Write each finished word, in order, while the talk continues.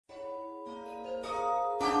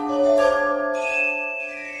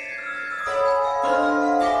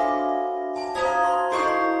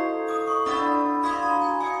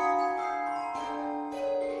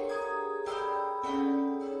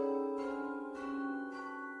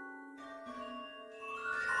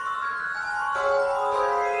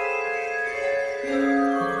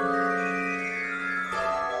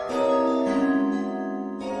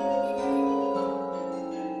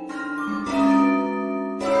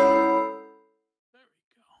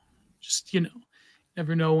just, you know,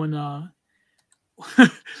 never know when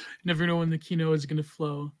never know when the quinoa is going to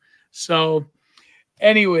flow. So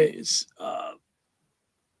anyways,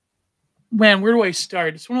 man, where do I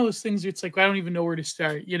start? It's one of those things where it's like I don't even know where to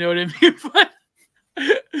start, you know what I mean?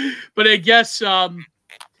 But I guess for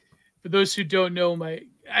those who don't know,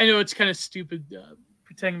 I know it's kind of stupid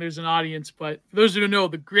pretending there's an audience, but for those who don't know,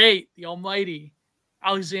 the great, the almighty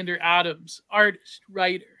Alexander Adams, artist,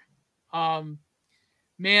 writer,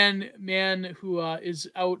 man who is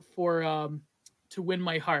out for to win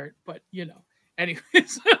my heart. But you know,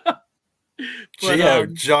 anyways.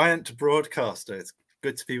 Gio, giant broadcaster, it's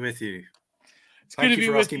good to be with you. Thank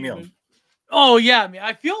you for asking me on. Oh yeah, man.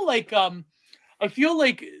 I feel like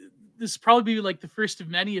this probably be like the first of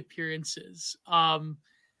many appearances.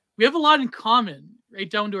 We have a lot in common, right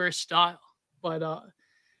down to our style. But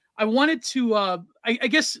I wanted to, I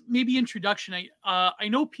guess maybe introduction. I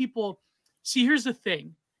know people. See, here's the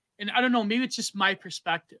thing, and I don't know. Maybe it's just my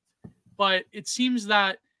perspective, but it seems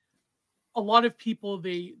that a lot of people,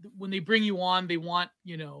 when they bring you on, they want,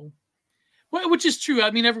 you know, which is true. I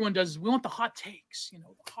mean, everyone does. We want the hot takes, you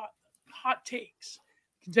know, the hot takes,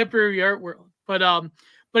 contemporary art world. But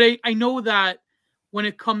I know that when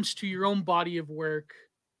it comes to your own body of work,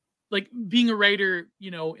 like being a writer, you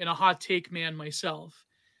know, and a hot take man myself,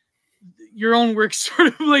 your own work sort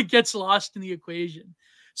of like gets lost in the equation.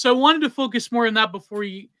 So I wanted to focus more on that before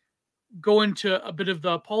you go into a bit of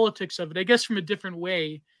the politics of it, I guess from a different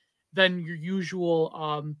way than your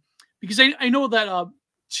usual, because I know that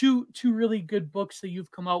two really good books that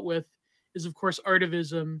you've come out with is, of course,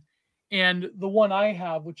 Artivism, and the one I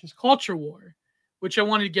have, which is Culture War, which I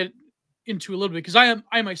wanted to get into a little bit because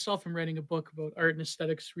I myself am writing a book about art and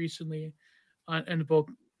aesthetics recently, and a book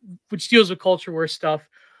which deals with culture war stuff.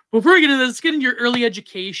 Before we get into this, let's get into your early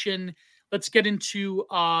education. Let's get into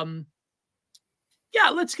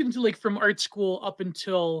let's get into like from art school up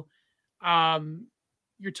until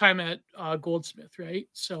your time at Goldsmith, right?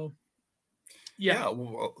 So yeah.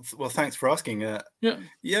 Well, thanks for asking.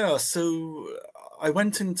 So I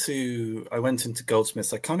went into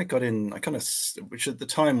Goldsmiths. Which at the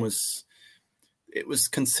time was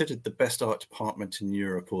considered the best art department in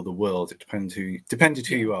Europe or the world. It depended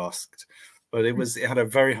who you asked, but it had a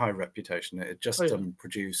very high reputation. It had just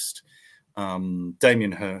produced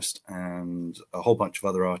Damien Hirst and a whole bunch of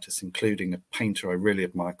other artists, including a painter I really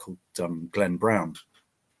admire called Glenn Brown.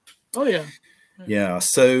 Oh yeah. Yeah.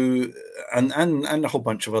 So and a whole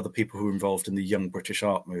bunch of other people who were involved in the young British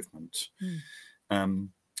art movement.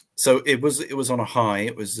 So it was on a high.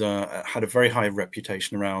 It was had a very high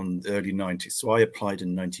reputation around the early 90s. So I applied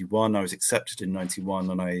in 91. I was accepted in 91,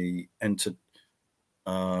 and I entered.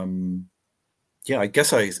 I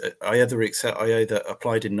guess I either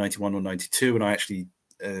applied in 91 or 92, and I actually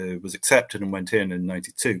was accepted and went in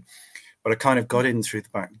 92. But I kind of got in through the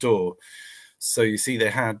back door. So you see,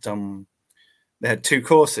 they had two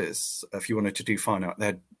courses if you wanted to do fine art. They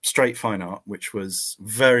had straight fine art, which was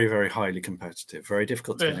very, very highly competitive, very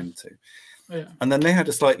difficult to get into. And then they had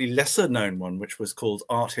a slightly lesser known one, which was called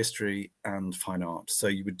art history and fine art. So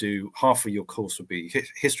you would do half of your course would be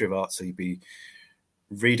history of art. So you'd be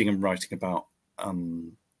reading and writing about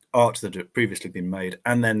art that had previously been made.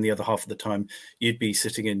 And then the other half of the time, you'd be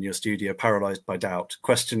sitting in your studio, paralyzed by doubt,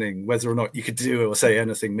 questioning whether or not you could do or say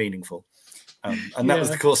anything meaningful. And that was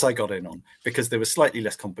the course I got in on, because there was slightly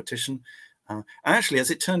less competition. Actually,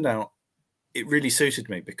 as it turned out, it really suited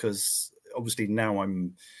me, because obviously now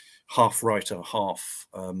I'm half writer, half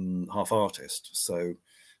artist. So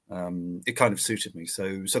it kind of suited me.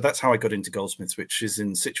 So that's how I got into Goldsmiths, which is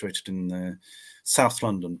situated in South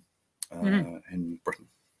London in Britain.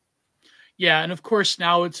 Yeah, and of course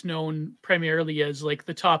now it's known primarily as like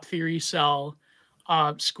the top theory cell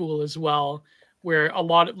school as well, where a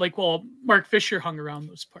lot of Mark Fisher hung around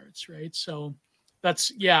those parts, right? So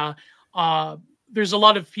that's there's a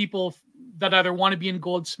lot of people that either want to be in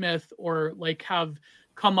Goldsmith or like have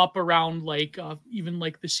come up around even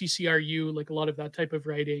like the CCRU, like a lot of that type of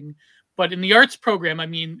writing. But in the arts program, I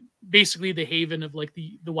mean, basically the haven of like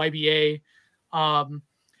the YBA. But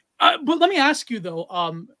let me ask you though,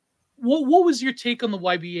 what was your take on the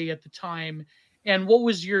YBA at the time, and what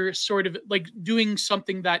was your sort of like doing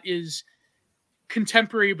something that is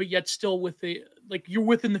contemporary but yet still with you're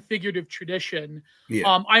within the figurative tradition?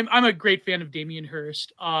 I'm a great fan of Damien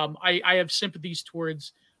Hirst. I have sympathies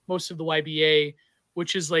towards most of the YBA,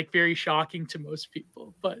 which is like very shocking to most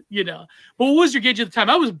people, but what was your gauge at the time?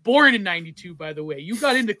 I was born in 92, by the way. You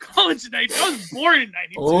got into college in 92. I was born in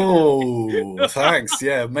 92. Oh, thanks.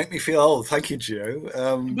 Yeah, make me feel old. Thank you, Joe.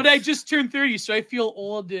 But I just turned 30, so I feel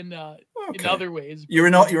old. And in Okay. other ways. You're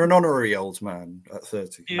an honorary old man at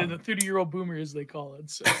 30. Yeah, the 30-year-old boomer, as they call it.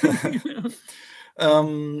 So.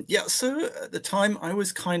 Yeah. So at the time, I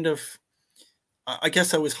was kind of, I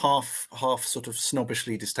guess I was half sort of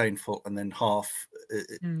snobbishly disdainful, and then half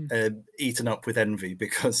eaten up with envy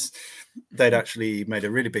because they'd actually made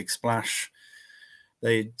a really big splash.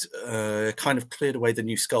 They'd kind of cleared away the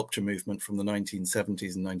new sculpture movement from the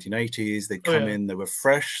 1970s and 1980s. They'd come in, they were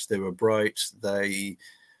fresh, they were bright, they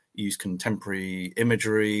used contemporary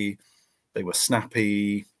imagery, they were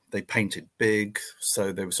snappy, they painted big.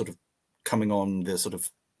 So they were sort of coming on the sort of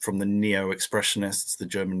from the neo-expressionists, the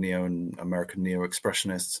German neo and American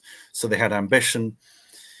neo-expressionists. So they had ambition.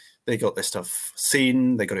 They got their stuff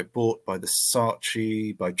seen. They got it bought by by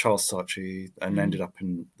Charles Saatchi, and ended up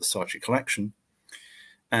in the Saatchi collection.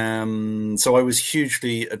 So I was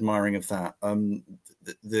hugely admiring of that.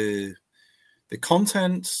 The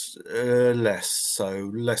content made less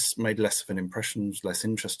of an impression, was less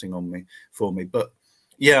interesting for me. But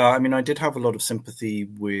yeah, I mean, I did have a lot of sympathy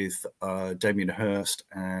with Damien Hirst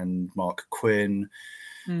and Mark Quinn,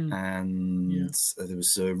 and there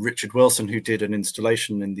was Richard Wilson, who did an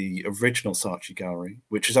installation in the original Saatchi gallery,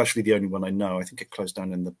 which is actually the only one I know. I think it closed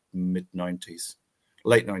down in the late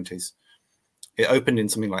 90s. It opened in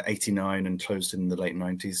something like 89 and closed in the late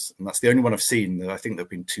 90s. And that's the only one I've seen. I think there have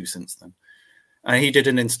been two since then. And he did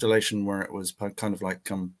an installation where it was kind of like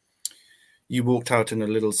you walked out in a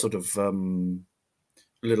little sort of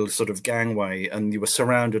gangway, and you were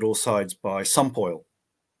surrounded all sides by sump oil,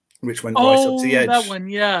 which went right up to the edge that one.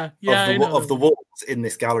 of the walls in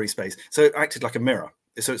this gallery space. So it acted like a mirror.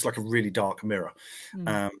 So it's like a really dark mirror.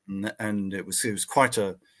 And it was quite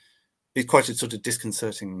a sort of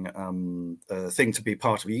disconcerting thing to be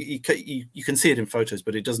part of. You can see it in photos,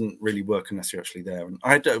 but it doesn't really work unless you're actually there. And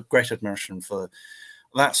I had a great admiration for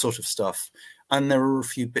that sort of stuff. And there were a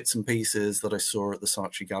few bits and pieces that I saw at the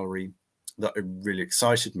Saatchi Gallery that really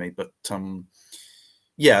excited me. But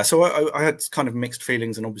yeah, so I had kind of mixed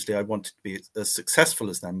feelings, and obviously I wanted to be as successful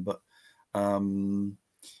as them. But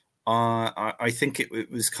I think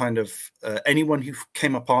it was kind of anyone who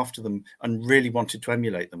came up after them and really wanted to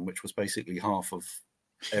emulate them, which was basically half of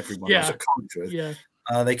everyone I was at college with.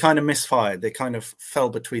 They kind of misfired. They kind of fell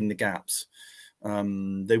between the gaps.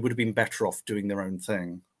 They would have been better off doing their own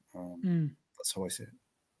thing. That's how I see it.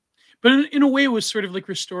 But in a way, it was sort of like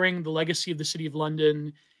restoring the legacy of the city of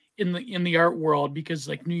London in the art world, because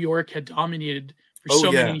like New York had dominated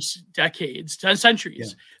for many decades,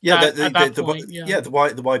 centuries. The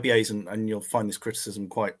YBAs, and you'll find this criticism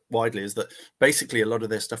quite widely, is that basically a lot of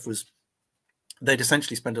their stuff was, they'd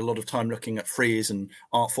essentially spent a lot of time looking at Frieze and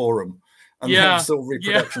Art Forum, and that was all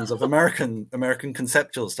reproductions of American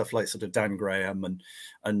conceptual stuff, like sort of Dan Graham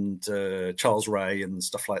and Charles Ray and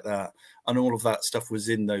stuff like that, and all of that stuff was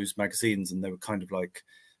in those magazines, and they were kind of like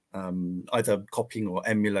either copying or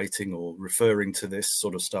emulating or referring to this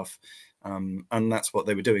sort of stuff. And that's what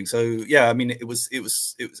they were doing. So yeah, I mean, it was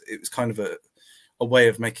kind of a way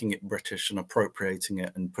of making it British and appropriating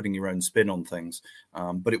it and putting your own spin on things.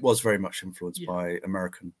 But it was very much influenced by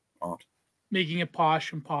American art, making it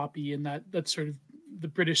posh and poppy, and that's sort of the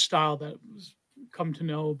British style that was come to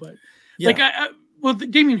know. But like well,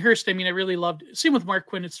 Damien Hirst, I mean, I really loved. Same with Mark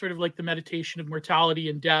Quinn. It's sort of like the meditation of mortality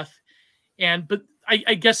and death, but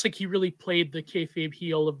I guess like he really played the kayfabe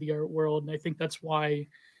heel of the art world, and I think that's why,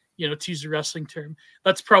 to use a wrestling term,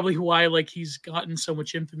 that's probably why like he's gotten so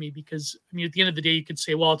much infamy, because I mean, at the end of the day, you could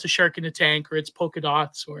say, well, it's a shark in a tank, or it's polka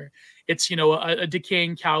dots, or it's, a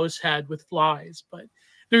decaying cow's head with flies. But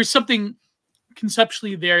there's something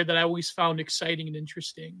conceptually there that I always found exciting and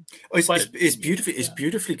interesting. It's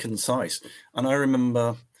beautifully concise. And I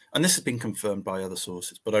remember, and this has been confirmed by other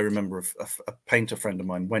sources, but I remember a painter friend of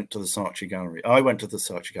mine went to the Saatchi Gallery. I went to the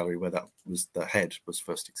Saatchi Gallery where the head was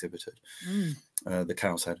first exhibited, the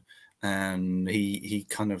cow's head. And he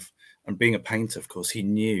kind of, and being a painter, of course,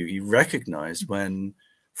 he recognized when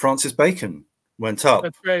Francis Bacon went up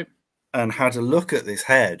and had a look at this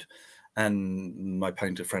head. And my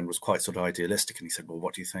painter friend was quite sort of idealistic, and he said, well,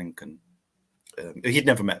 what do you think? And he'd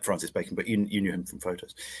never met Francis Bacon, but you knew him from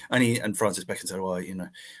photos. And Francis Bacon said, well,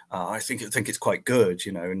 I think it's quite good,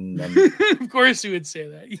 and of course he would say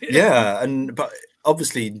that. But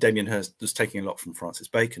obviously Damien Hirst was taking a lot from Francis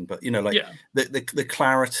Bacon, but the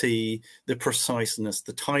clarity, the preciseness,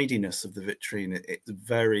 the tidiness of the vitrine,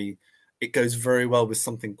 it goes very well with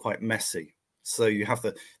something quite messy. So you have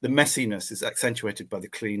the messiness is accentuated by the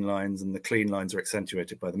clean lines, and the clean lines are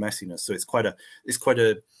accentuated by the messiness. So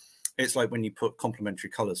it's like when you put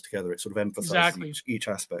complementary colors together, it sort of emphasizes each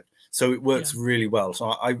aspect. So it works really well.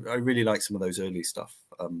 So I really like some of those early stuff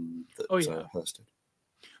that Hirst did.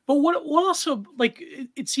 But what also, like,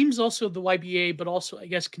 it seems also the YBA, but also I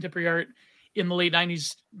guess contemporary art in the late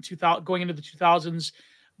 90s, 2000, going into the 2000s,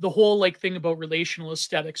 the whole like thing about relational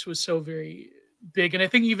aesthetics was so very big. And I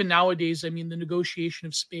think even nowadays, I mean, the negotiation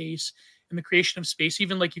of space and the creation of space,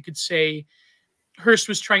 even like you could say Hearst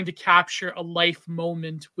was trying to capture a life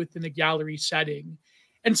moment within a gallery setting.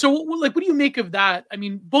 And so, like, what do you make of that? I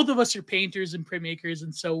mean, both of us are painters and printmakers,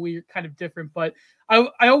 and so we're kind of different. But I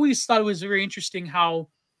always thought it was very interesting how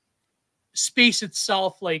space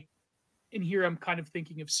itself, like, and here I'm kind of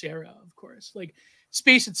thinking of Sarah, of course, like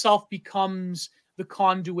space itself becomes the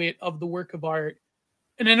conduit of the work of art.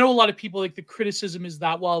 And I know a lot of people, like, the criticism is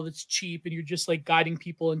that, well, it's cheap and you're just like guiding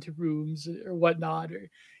people into rooms or whatnot, or,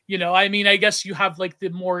 you know, I mean, I guess you have like the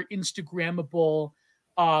more Instagrammable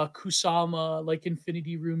Kusama, like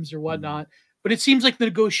infinity rooms or whatnot. But it seems like the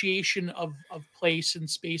negotiation of place and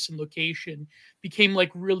space and location became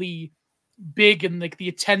like really big, and like the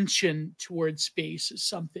attention towards space is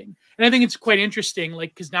something. And I think it's quite interesting, like,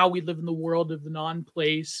 because now we live in the world of the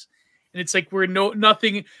non-place, and it's like we're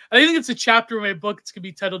nothing. I think it's a chapter in my book. It's gonna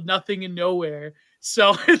be titled "Nothing and Nowhere."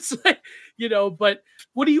 So it's like, you know. But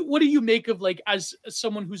what do you make of, like, as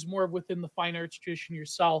someone who's more within the fine arts tradition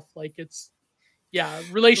yourself? Like, it's, yeah,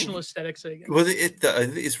 relational aesthetics, I guess. Well,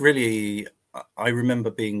 it's really. I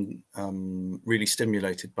remember being really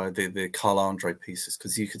stimulated by the Carl Andre pieces,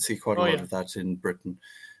 because you could see quite a lot of that in Britain,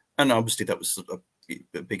 and obviously that was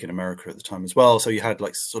big in America at the time as well. So you had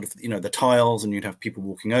like sort of, you know, the tiles, and you'd have people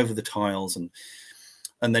walking over the tiles, and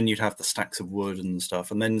then you'd have the stacks of wood and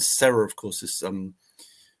stuff. And then Serra, of course, is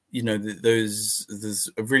you know,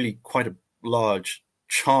 there's a really quite a large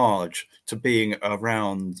charge to being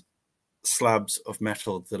around slabs of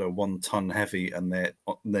metal that are 1 ton heavy, and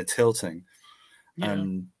they're tilting. Yeah.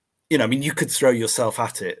 And, you know, I mean, you could throw yourself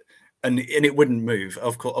at it and it wouldn't move.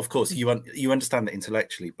 Of course, you understand that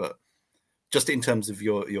intellectually, but just in terms of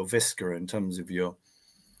your viscera, in terms of your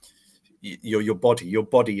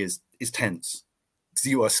body is tense, because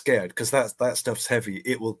you are scared, because that stuff's heavy.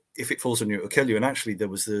 It will, if it falls on you, it will kill you. And actually, there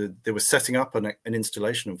was setting up an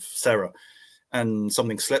installation of Serra, and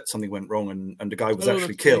something slipped, something went wrong, and the guy was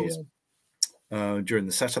actually killed. During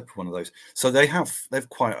the setup of one of those. So they've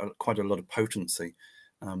quite a lot of potency,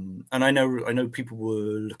 and I know people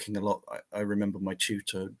were looking a lot. I remember my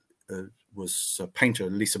tutor was a painter,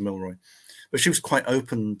 Lisa Milroy, but she was quite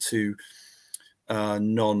open to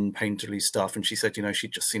non-painterly stuff, and she said, you know,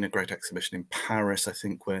 she'd just seen a great exhibition in Paris, I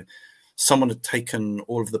think, where someone had taken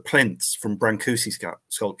all of the plinths from Brancusi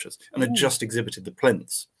sculptures and had just exhibited the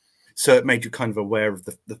plinths. So it made you kind of aware of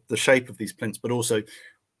the shape of these plinths, but also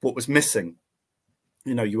what was missing.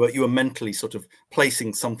 You know, you were mentally sort of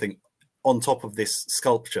placing something on top of this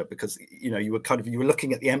sculpture, because, you know, you were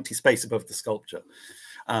looking at the empty space above the sculpture,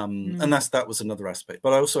 and that was another aspect.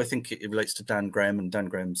 But I think it relates to Dan Graham, and Dan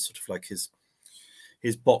Graham's sort of like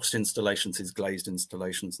his boxed installations, his glazed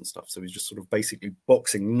installations and stuff. So he's just sort of basically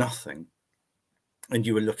boxing nothing, and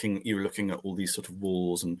you were looking at all these sort of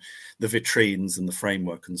walls and the vitrines and the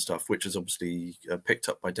framework and stuff, which is obviously picked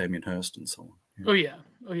up by Damien Hirst and so on. Yeah.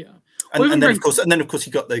 Oh yeah. And then of course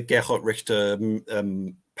you got the Gerhard Richter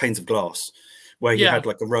panes of glass, where you had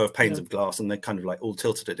like a row of panes of glass, and they're kind of like all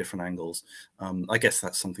tilted at different angles. I guess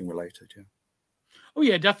that's something related. Yeah. Oh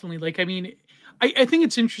yeah, definitely. Like, I mean, I think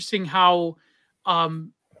it's interesting how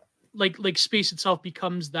like space itself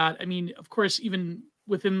becomes that. I mean, of course, even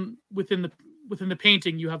within the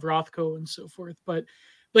painting, you have Rothko and so forth. But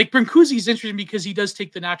like Brancusi is interesting because he does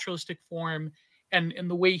take the naturalistic form and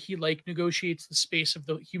the way he like negotiates the space of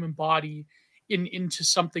the human body into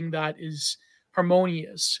something that is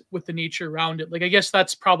harmonious with the nature around it. Like, I guess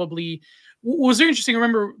that's probably what was very interesting. I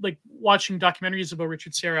remember like watching documentaries about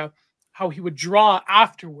Richard Serra, how he would draw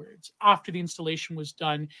afterwards, after the installation was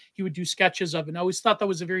done. He would do sketches of it. And I always thought that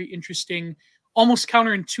was a very interesting, almost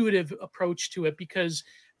counterintuitive approach to it, because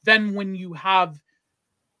then when you have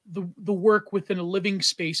the work within a living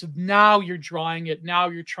space of now you're drawing it, now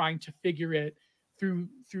you're trying to figure it through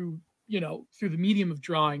the medium of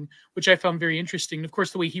drawing, which I found very interesting. And of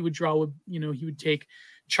course, the way he would draw would, you know, he would take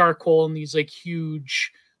charcoal and these like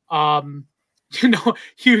huge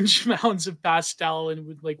huge mounds of pastel and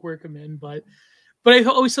would like work them in. But I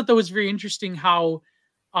always thought that was very interesting how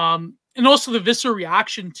and also the visceral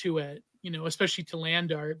reaction to it, you know, especially to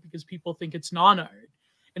land art, because people think it's non-art.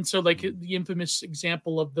 And so like the infamous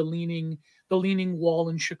example of the leaning wall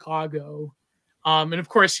in Chicago. And of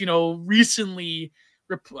course, you know, recently,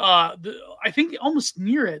 I think almost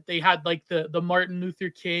near it, they had like the Martin Luther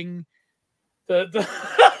King,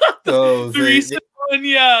 the recent one.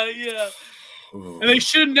 Yeah. And they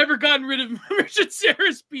should have never gotten rid of Richard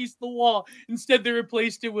Serra's piece, The Wall. Instead, they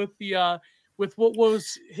replaced it with the with what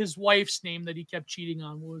was his wife's name that he kept cheating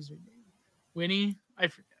on. What was her name? Winnie? I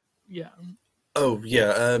forget. Yeah. Oh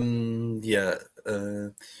yeah, yeah.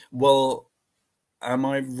 Well, am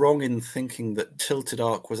I wrong in thinking that Tilted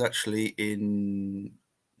Arc was actually in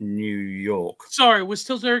New York? Sorry, was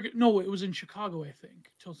Tilted Arc? No, it was in Chicago, I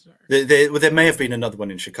think. Tilted Arc. Well, there may have been another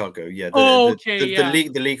one in Chicago. Yeah.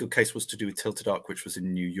 The legal case was to do with Tilted Arc, which was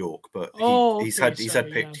in New York, but he's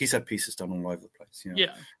had pieces done all over the place.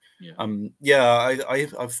 Yeah.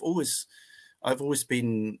 I've always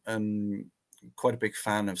been quite a big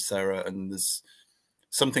fan of Serra, and there's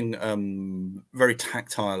something very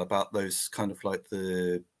tactile about those kind of like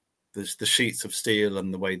the sheets of steel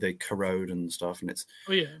and the way they corrode and stuff, and it's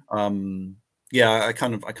I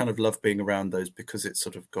kind of love being around those because it's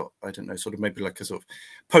sort of got, I don't know, sort of maybe like a sort of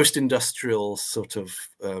post-industrial sort of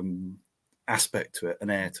aspect to it,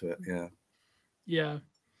 an air to it. Yeah.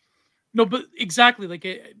 No, but exactly, like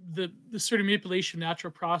the sort of manipulation of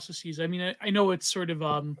natural processes. I mean, I know it's sort of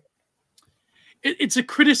it's a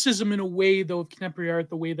criticism in a way, though, of contemporary art,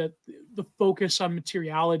 the way that the focus on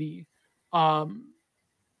materiality, and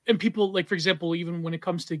people like, for example, even when it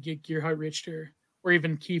comes to Gerhard Richter or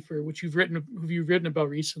even Kiefer, which you've written about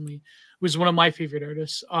recently, was one of my favorite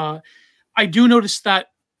artists. I do notice that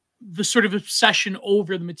the sort of obsession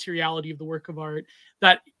over the materiality of the work of art,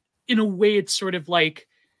 that in a way it's sort of like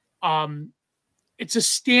it's a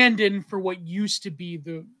stand-in for what used to be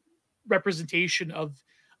the representation of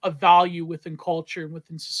value within culture and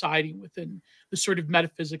within society and within the sort of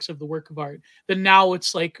metaphysics of the work of art. Then now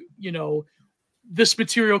it's like, this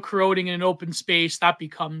material corroding in an open space, that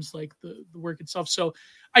becomes like the work itself. So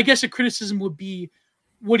I guess a criticism would be,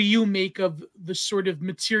 what do you make of the sort of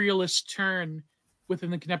materialist turn within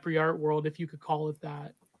the contemporary art world, if you could call it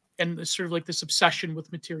that, and the sort of like this obsession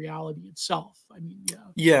with materiality itself? I mean,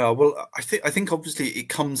 well, I think obviously it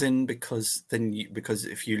comes in because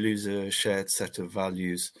if you lose a shared set of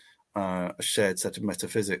values, a shared set of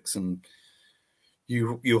metaphysics, and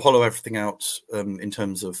you hollow everything out in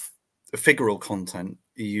terms of figural content,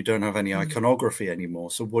 you don't have any iconography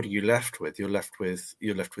anymore. So what are you left with? You're left with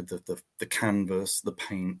the canvas, the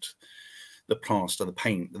paint, the plaster, the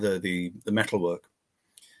paint, the metalwork.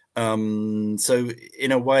 So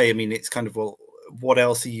in a way, I mean, it's kind of, well, what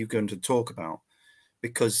else are you going to talk about?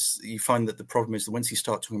 Because you find that the problem is that once you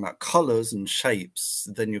start talking about colors and shapes,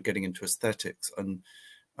 then you're getting into aesthetics, and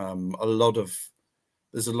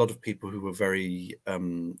there's a lot of people who are very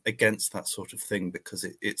against that sort of thing, because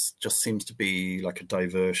it just seems to be like a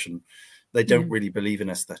diversion. They don't really believe in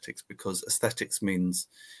aesthetics, because aesthetics means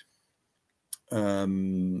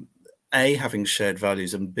A, having shared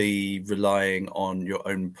values, and B, relying on your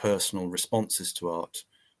own personal responses to art,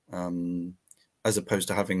 as opposed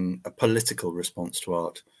to having a political response to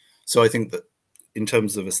art. So I think that in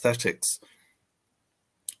terms of aesthetics,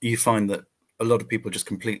 you find that a lot of people just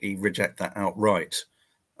completely reject that outright.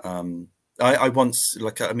 I once,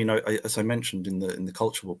 as I mentioned in the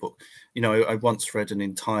Cultural book, I once read an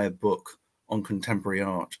entire book on contemporary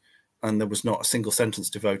art, and there was not a single sentence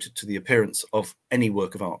devoted to the appearance of any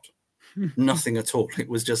work of art. Nothing at all. It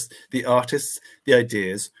was just the artists, the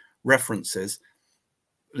ideas, references,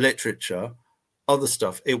 literature, other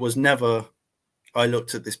stuff. It was never, I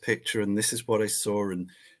looked at this picture and this is what I saw, and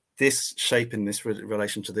this shape in this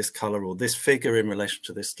relation to this color, or this figure in relation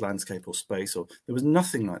to this landscape or space, or there was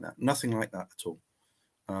nothing like that at all.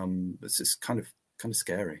 It's just kind of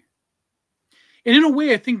scary. And in a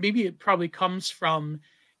way, I think maybe it probably comes from,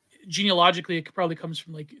 genealogically, it probably comes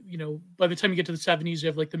from, like, by the time you get to the 70s, you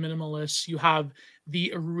have like the minimalists, you have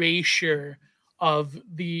the erasure of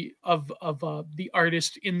the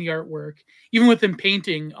artist in the artwork. Even within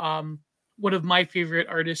painting, one of my favorite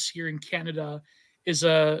artists here in Canada is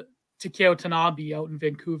Takeo Tanabe out in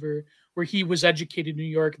Vancouver, where he was educated in New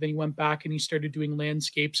York. Then he went back and he started doing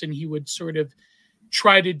landscapes, and he would sort of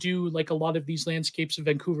try to do like a lot of these landscapes of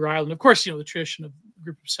Vancouver Island. Of course, the tradition of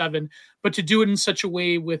Group of Seven, but to do it in such a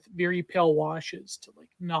way with very pale washes to like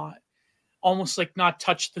not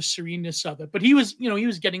touch the sereneness of it. But he was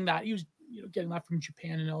getting that. He was getting that from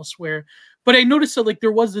Japan and elsewhere. But I noticed that like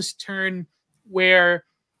there was this turn where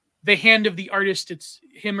the hand of the artist, it's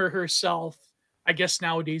him or herself. I guess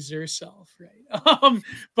nowadays their self, right?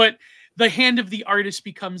 But the hand of the artist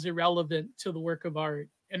becomes irrelevant to the work of art.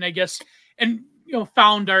 And I guess, and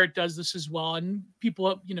found art does this as well. And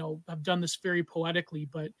people, have done this very poetically,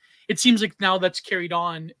 but it seems like now that's carried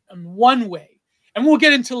on in one way. And we'll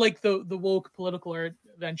get into like the woke political art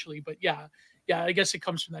eventually. But yeah, I guess it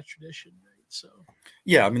comes from that tradition, right? So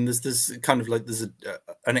yeah, I mean, there's kind of like there's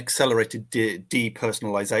an accelerated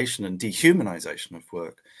depersonalization and dehumanization of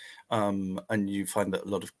work, and you find that a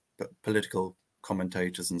lot of political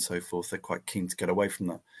commentators and so forth, they're quite keen to get away from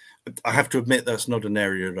that. But I have to admit that's not an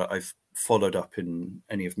area that I've followed up in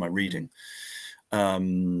any of my reading. So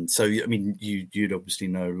I mean, you'd obviously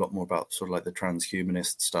know a lot more about sort of like the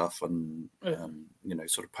transhumanist stuff and you know,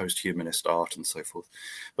 sort of post-humanist art and so forth.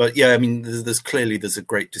 But yeah, I mean, there's clearly a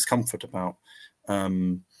great discomfort about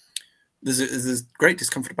there's great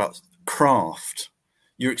discomfort about craft.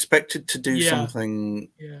 You're expected to do something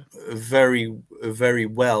very, very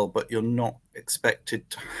well, but you're not expected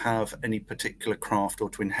to have any particular craft or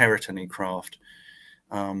to inherit any craft.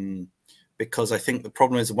 Because I think the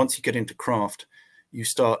problem is once you get into craft, you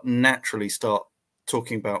naturally start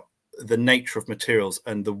talking about the nature of materials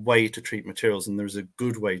and the way to treat materials. And there's a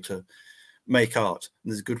good way to make art.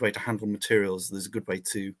 And there's a good way to handle materials. There's a good way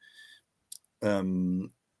to, and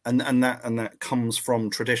that comes from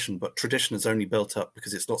tradition. But tradition is only built up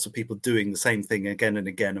because it's lots of people doing the same thing again and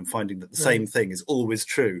again and finding that the same thing is always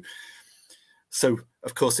true. So,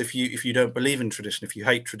 of course, if you don't believe in tradition, if you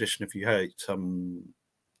hate tradition, if you hate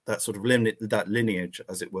that sort of that lineage,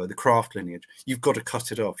 as it were, the craft lineage, you've got to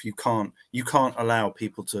cut it off. You can't allow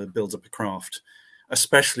people to build up a craft,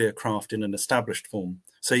 especially a craft in an established form.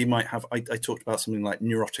 So you might have, I talked about something like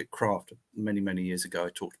neurotic craft many years ago. I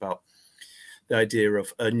talked about the idea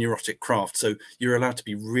of a neurotic craft. So you're allowed to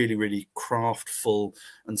be really, really craftful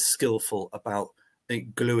and skillful about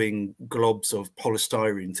gluing globs of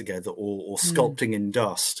polystyrene together or sculpting in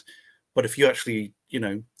dust. But if you actually, you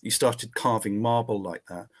know, you started carving marble like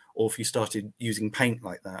that, or if you started using paint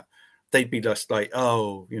like that, they'd be just like,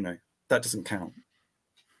 oh, you know, that doesn't count.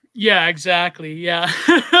 Yeah, exactly. Yeah.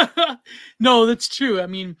 No, that's true. I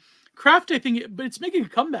mean, craft, I think, but it's making a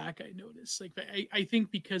comeback. I notice, like, I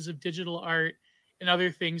think because of digital art and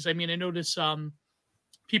other things. I mean, I notice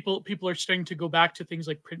people are starting to go back to things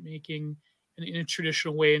like printmaking in a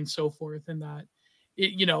traditional way and so forth, and that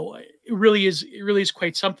it really is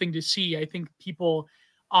quite something to see. I think people.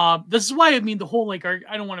 This is why I mean the whole like art.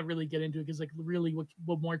 I don't want to really get into it because like really,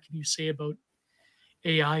 what more can you say about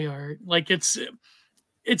AI art? Like it's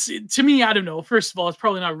to me, I don't know. First of all, it's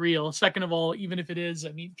probably not real. Second of all, even if it is,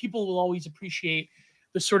 I mean, people will always appreciate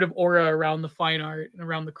the sort of aura around the fine art and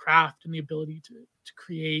around the craft and the ability to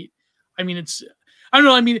create. I mean, I don't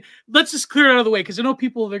know. I mean, let's just clear it out of the way because I know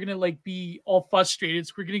people they're gonna like be all frustrated.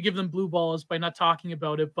 So we're gonna give them blue balls by not talking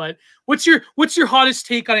about it. But what's your hottest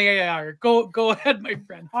take on AI art? Go ahead, my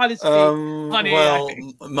friend. Hottest take on well,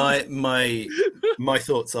 AI. my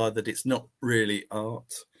thoughts are that it's not really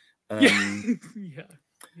art. But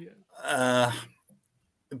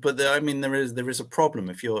I mean, there is a problem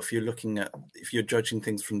if you're judging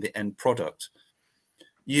things from the end product.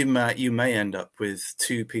 You may end up with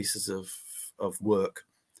two pieces of work,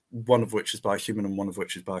 one of which is by a human and one of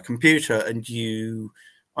which is by a computer, and you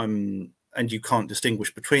can't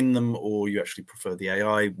distinguish between them, or you actually prefer the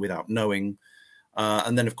AI without knowing.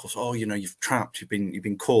 And then, of course, you've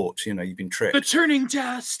been caught, you've been tricked. The Turing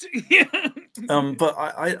test. But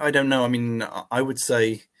I don't know. I mean, I would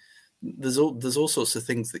say there's all sorts of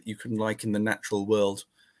things that you can like in the natural world.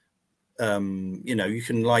 You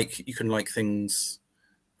can like things.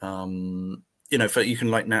 You can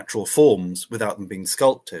like natural forms without them being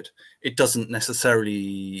sculpted. It doesn't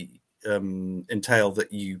necessarily entail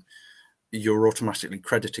that you're automatically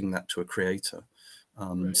crediting that to a creator.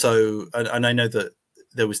 Right. So, and I know that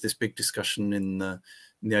there was this big discussion in the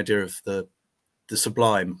idea of the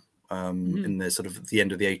sublime in the sort of the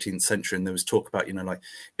end of the 18th century, and there was talk about,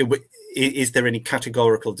 is there any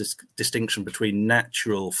categorical distinction between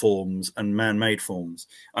natural forms and man-made forms?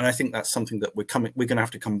 And I think that's something that we're going to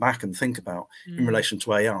have to come back and think about in relation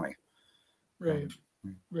to AI. Right,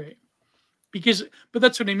 right. But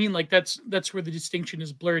that's what I mean. Like that's where the distinction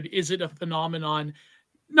is blurred. Is it a phenomenon,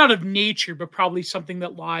 not of nature, but probably something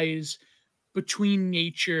that lies between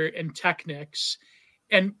nature and technics?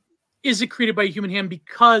 And is it created by a human hand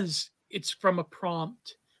because it's from a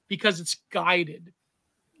prompt, because it's guided?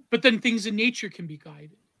 But then things in nature can be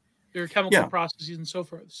guided. There are chemical processes and so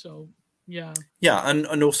forth. So yeah. Yeah,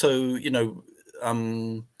 and also,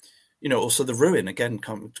 also the ruin, again,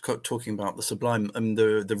 talking about the sublime, and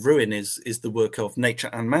the ruin is the work of nature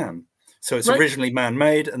and man. So it's originally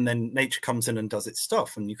man-made, and then nature comes in and does its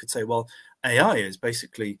stuff. And you could say, well, AI is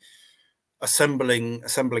basically assembling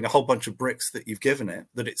a whole bunch of bricks that you've given it,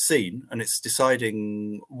 that it's seen, and it's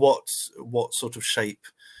deciding what sort of shape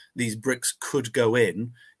these bricks could go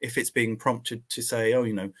in if it's being prompted to say, oh,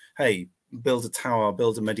 hey, build a tower,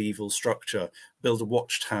 build a medieval structure, build a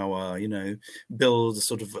watchtower, you know, build a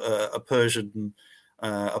sort of a Persian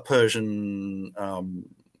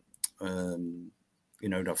you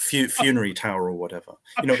know, funerary tower or whatever.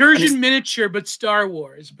 A You know, Persian miniature, but Star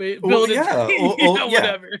Wars. But or, build it, yeah, yeah, yeah,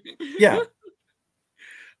 whatever. yeah.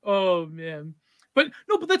 Oh man, but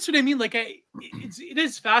no, but that's what I mean. Like, it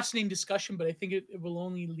is fascinating discussion, but I think it will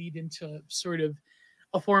only lead into sort of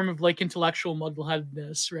a form of like intellectual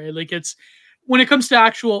muddleheadedness, right? Like, it's when it comes to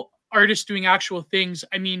actual artists doing actual things.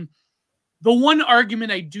 I mean, the one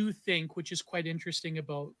argument I do think, which is quite interesting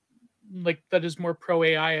about like that is more pro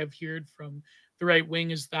AI I've heard from the right wing,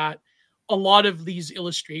 is that a lot of these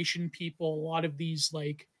illustration people, a lot of these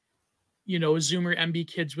like, you know, Zoomer MB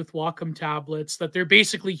kids with Wacom tablets, that they're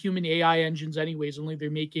basically human AI engines anyways, only they're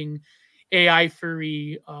making AI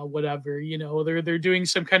furry whatever, you know, they're doing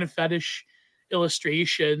some kind of fetish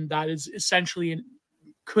illustration that is essentially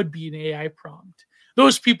could be an AI prompt.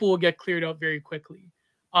 Those people will get cleared out very quickly.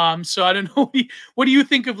 So I don't know. What do you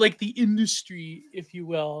think of like the industry, if you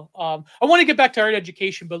will? I want to get back to art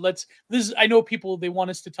education, but I know people, they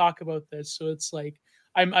want us to talk about this. So it's like,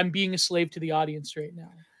 I'm being a slave to the audience right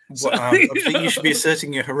now. So, Well, I think you should be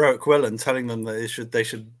asserting your heroic will and telling them that they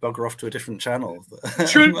should bugger off to a different channel.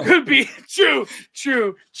 True, could be true.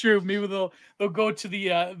 Maybe they'll go to the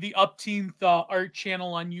Upteenth art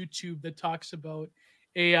channel on YouTube that talks about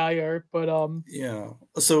AI art. But yeah.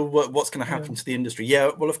 So what's going to yeah. happen to the industry?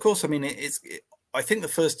 Yeah. Well, of course. I mean, I think the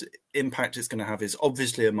first impact it's going to have is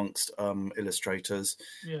obviously amongst illustrators,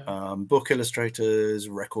 Yeah. book illustrators,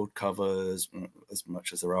 record covers, as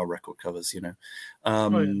much as there are record covers, you know,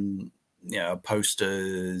 Oh, yeah. yeah,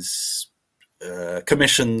 posters,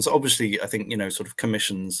 commissions. Obviously, I think, you know, sort of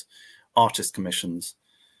commissions, artist commissions.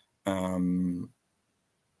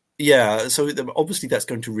 Yeah, so obviously that's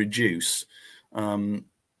going to reduce. What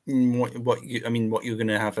you're going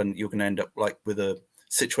to have, and you're going to end up like with a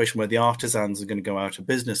situation where the artisans are going to go out of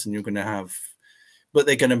business, and you're going to have, but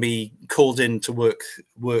they're going to be called in to work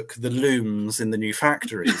the looms in the new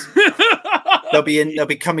factories. They'll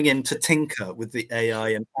be coming in to tinker with the AI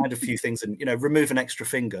and add a few things, and, you know, remove an extra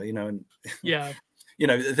finger, you know, and Yeah. you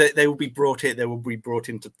know, they will be brought in. They will be brought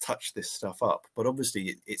in to touch this stuff up. But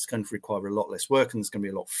obviously, it's going to require a lot less work, and there's going to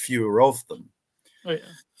be a lot fewer of them. Oh, yeah.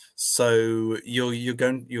 So you're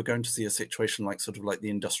going to see a situation like sort of like the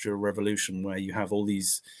Industrial Revolution, where you have all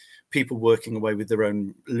these people working away with their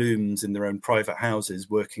own looms in their own private houses,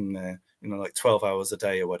 working there, you know, like 12 hours a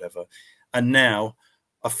day or whatever. And now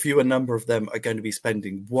a fewer number of them are going to be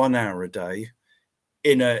spending 1 hour a day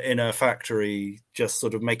in a factory, just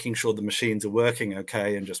sort of making sure the machines are working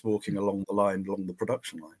okay and just walking along the line, along the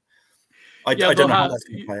production line. I don't know how that's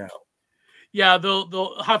going to play out. Yeah,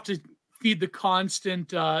 they'll have to feed the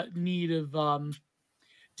constant need of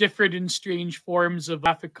different and strange forms of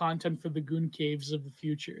graphic content for the goon caves of the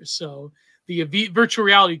future. So the virtual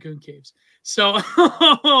reality goon caves. So,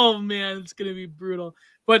 oh man, it's going to be brutal.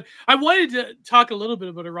 But I wanted to talk a little bit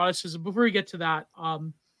about eroticism before we get to that.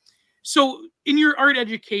 So in your art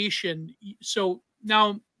education, so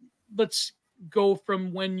now let's go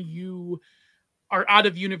from when you are out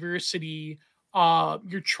of university,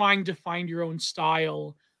 you're trying to find your own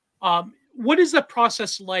style. What is that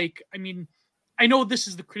process like? I mean, I know this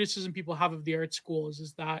is the criticism people have of the art schools,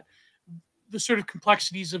 is that the sort of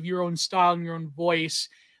complexities of your own style and your own voice,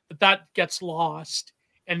 that gets lost.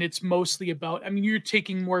 And it's mostly about, I mean, you're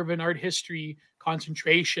taking more of an art history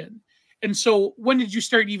concentration. And so when did you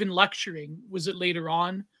start even lecturing? Was it later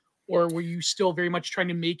on? Or were you still very much trying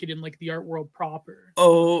to make it in like the art world proper?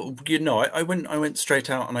 Oh, you know, I went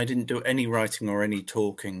straight out, and I didn't do any writing or any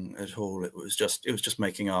talking at all. It was just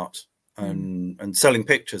making art and selling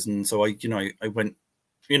pictures. And so I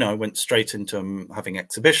went straight into having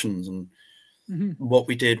exhibitions. And what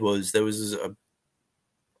we did was, there was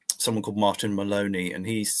someone called Martin Maloney, and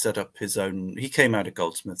he set up his own. He came out of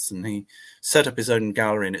Goldsmiths, and he set up his own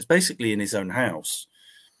gallery, and it's basically in his own house.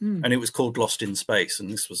 And it was called Lost in Space, and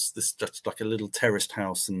this just like a little terraced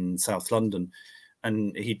house in South London.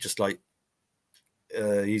 And he just like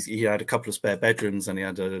he had a couple of spare bedrooms, and he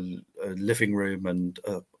had a living room and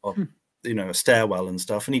you know, a stairwell and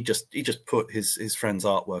stuff. And he just put his friend's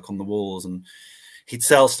artwork on the walls, and he'd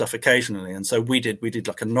sell stuff occasionally. And so we did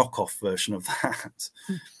like a knockoff version of that.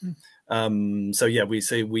 So yeah, we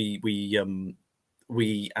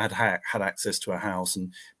had access to a house,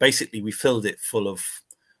 and basically we filled it full of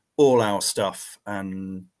all our stuff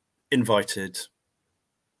and invited,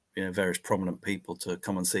 you know, various prominent people to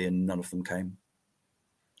come and see, and none of them came.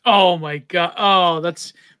 Oh my god. Oh,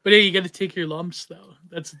 that's. But hey, you got to take your lumps though.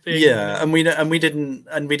 That's the thing, you Yeah, know. and we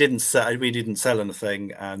didn't sell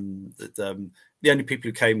anything, and the only people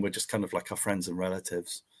who came were just kind of like our friends and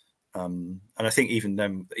relatives. And I think even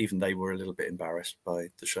they were a little bit embarrassed by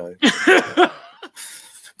the show.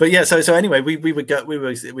 But yeah, so anyway, we were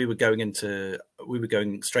going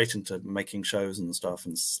straight into making shows and stuff,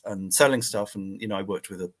 and selling stuff, and I worked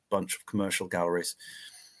with a bunch of commercial galleries,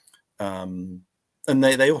 and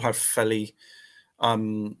they all have fairly.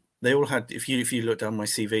 They all had, if you look down my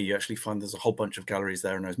CV, you actually find there's a whole bunch of galleries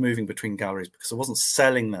there, and I was moving between galleries because I wasn't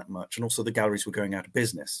selling that much, and also the galleries were going out of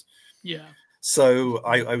business. Yeah. So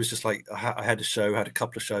I was just like, I had a show, had a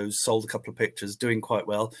couple of shows, sold a couple of pictures, doing quite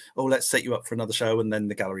well. Oh, let's set you up for another show, and then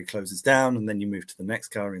the gallery closes down, and then you move to the next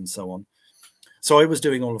gallery, and so on. So I was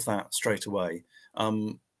doing all of that straight away.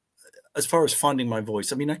 As far as finding my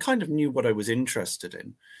voice, I mean, I kind of knew what I was interested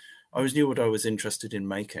in. I knew what I was interested in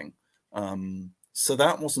making. So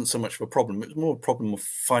that wasn't so much of a problem. It was more a problem of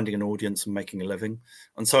finding an audience and making a living.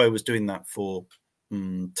 And so I was doing that for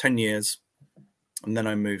 10 years. And then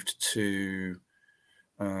I moved to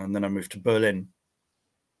Berlin.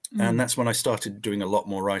 And that's when I started doing a lot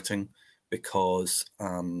more writing, because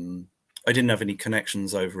I didn't have any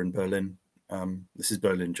connections over in Berlin. This is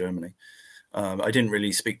Berlin, Germany. I didn't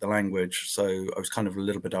really speak the language, so I was kind of a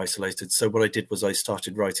little bit isolated. So what I did was I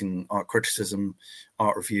started writing art criticism,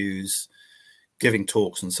 art reviews, giving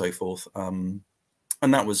talks and so forth. And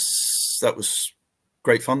that was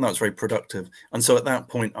great fun. That was very productive. And so at that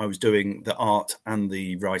point I was doing the art and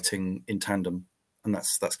the writing in tandem, and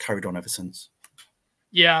that's carried on ever since.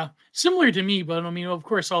 Yeah, similar to me, but I mean, of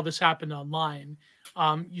course, all this happened online.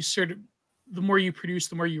 You sort of, the more you produce,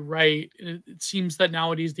 the more you write. And it seems that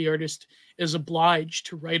nowadays the artist is obliged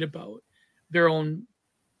to write about their own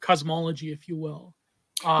cosmology, if you will.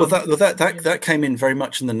 Well, that came in very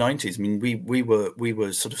much in the 90s. I mean, we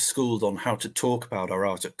were sort of schooled on how to talk about our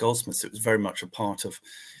art at Goldsmiths. It was very much a part of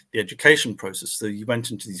the education process. So you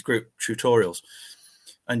went into these group tutorials,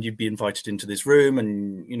 and you'd be invited into this room,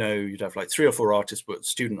 and you'd have like 3 or 4 artists, but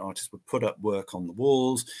student artists would put up work on the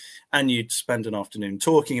walls, and you'd spend an afternoon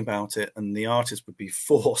talking about it, and the artist would be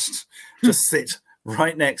forced to sit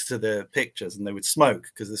right next to the pictures, and they would smoke,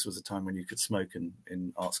 because this was a time when you could smoke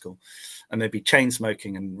in art school, and they'd be chain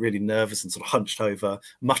smoking and really nervous and sort of hunched over,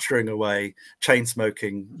 muttering away, chain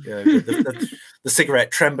smoking, the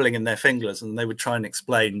cigarette trembling in their fingers, and they would try and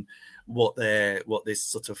explain what this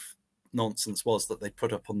sort of nonsense was that they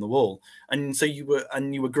put up on the wall. And so you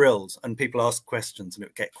were grilled, and people asked questions, and it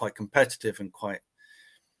would get quite competitive and quite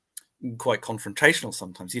confrontational.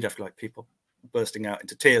 Sometimes you'd have like people bursting out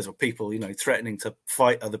into tears, or people threatening to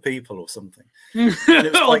fight other people or something. And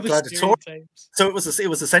it was quite gladiatorial. So it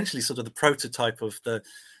was essentially sort of the prototype of the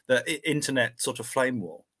internet sort of flame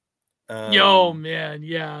war. Yo, man,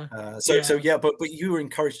 yeah. So but you were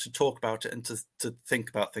encouraged to talk about it, and to think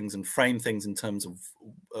about things and frame things in terms of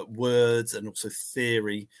words and also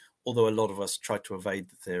theory, although a lot of us tried to evade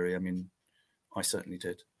the theory. I mean, I certainly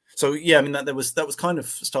did. So yeah, I mean, that was kind of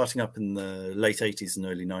starting up in the late 80s and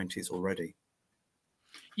early 90s already.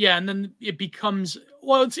 Yeah, and then it becomes,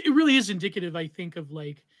 well, it really is indicative, I think, of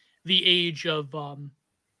like the age of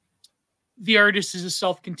the artist is a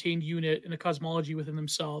self-contained unit in a cosmology within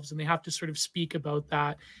themselves, and they have to sort of speak about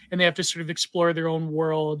that, and they have to sort of explore their own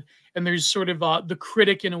world. And there's sort of the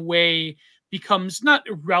critic, in a way, becomes not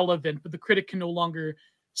irrelevant, but the critic can no longer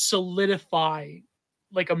solidify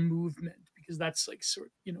like a movement, because that's like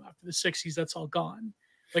after the 60s, that's all gone.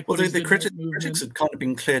 Like, well, the critics had kind of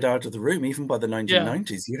been cleared out of the room even by the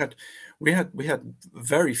 1990s. Yeah. We had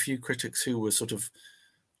very few critics who were sort of,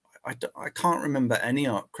 I can't remember any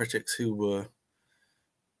art critics who were.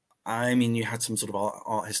 I mean, you had some sort of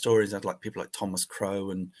art historians, had like people like Thomas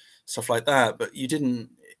Crow and stuff like that, but we didn't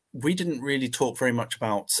really talk very much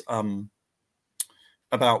about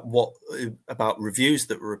reviews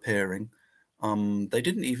that were appearing. They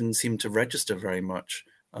didn't even seem to register very much.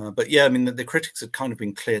 But yeah, I mean, the critics had kind of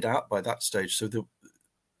been cleared out by that stage. So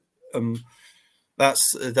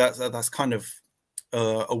that's kind of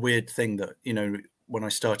a weird thing that, when I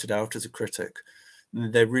started out as a critic,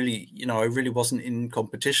 I really wasn't in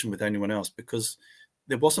competition with anyone else, because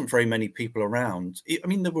there wasn't very many people around. I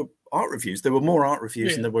mean, there were art reviews, there were more art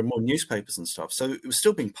reviews, and there were more newspapers and stuff. So it was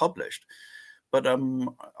still being published. But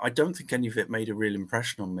I don't think any of it made a real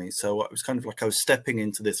impression on me. So it was kind of like I was stepping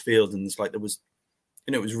into this field, and it's like there was,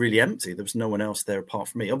 it was really empty. There was no one else there apart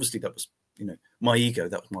from me. Obviously, that was, my ego.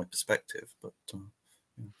 That was my perspective. But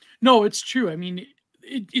no, it's true. I mean,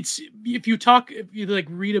 it's if you like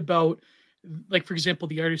read about like for example,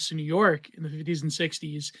 the artists in New York in the 50s and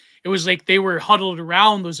 60s, it was like they were huddled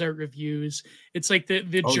around those art reviews. It's like the Oh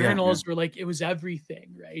yeah, yeah. journals were like it was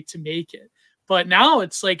everything, right, to make it. But now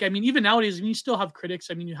it's like, I mean, even nowadays, I mean, you still have critics.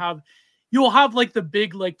 I mean, you'll have like the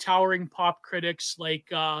big like towering pop critics like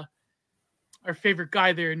our favorite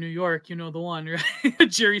guy there in New York, you know the one, right?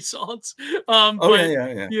 Jerry Saltz. Oh yeah, But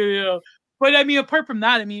yeah, yeah. yeah. But I mean, apart from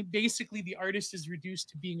that, I mean, basically the artist is reduced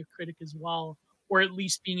to being a critic as well, or at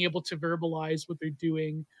least being able to verbalize what they're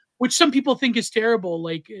doing, which some people think is terrible,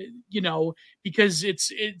 like because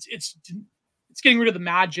it's getting rid of the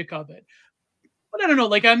magic of it. But I don't know,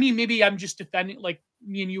 like I mean, maybe I'm just defending, like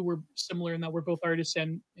me and you were similar in that we're both artists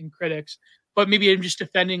and critics, but maybe I'm just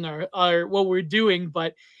defending our what we're doing.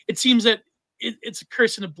 But it seems that it's a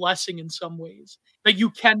curse and a blessing in some ways. Like you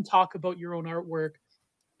can talk about your own artwork,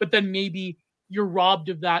 but then maybe you're robbed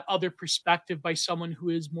of that other perspective by someone who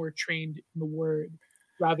is more trained in the word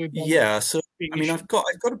rather than Yeah, so I mean, creation. I've got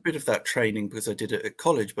a bit of that training because I did it at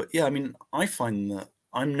college, but yeah, I mean, I find that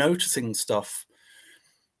I'm noticing stuff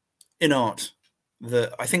in art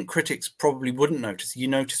that I think critics probably wouldn't notice. You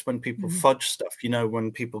notice when people Mhm. fudge stuff, you know,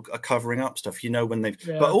 when people are covering up stuff, you know, when they've, but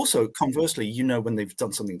Yeah. also conversely, you know, when they've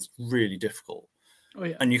done something that's really difficult, Oh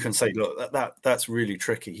yeah. and you can say, look, that's really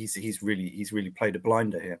tricky. He's really played a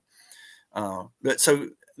blinder here. So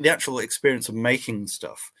the actual experience of making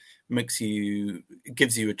stuff gives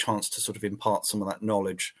you a chance to sort of impart some of that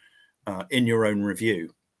knowledge in your own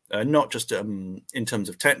review, not just in terms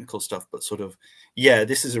of technical stuff, but sort of, yeah,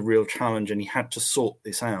 this is a real challenge, and he had to sort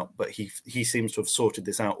this out, but he seems to have sorted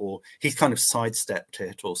this out, or he's kind of sidestepped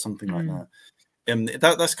it, or something like Mhm. that. And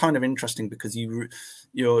that's kind of interesting because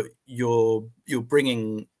you're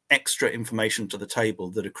bringing extra information to the table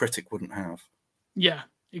that a critic wouldn't have. Yeah,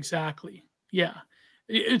 exactly. Yeah.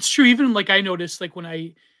 It's true. Even like I noticed, like when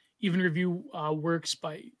I even review works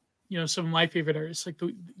by, some of my favorite artists, like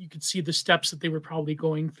you could see the steps that they were probably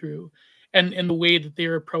going through and the way that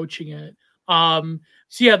they're approaching it. So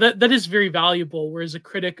yeah, that is very valuable. Whereas a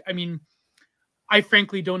critic, I mean, I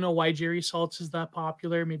frankly don't know why Jerry Saltz is that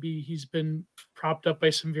popular. Maybe he's been propped up by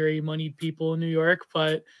some very moneyed people in New York,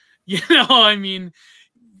 but I mean,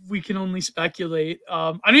 we can only speculate.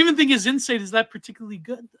 I don't even think his insight is that particularly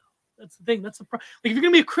good, though. That's the thing. That's the problem. Like, if you're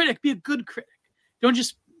gonna be a critic, be a good critic. Don't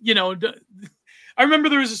just, I remember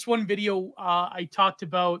there was this one video I talked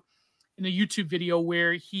about in a YouTube video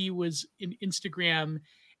where he was in Instagram,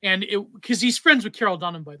 and it because he's friends with Carol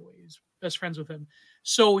Dunham, by the way, he's best friends with him.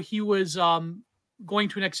 So he was going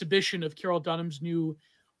to an exhibition of Carol Dunham's new,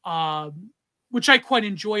 which I quite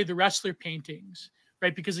enjoy, the wrestler paintings,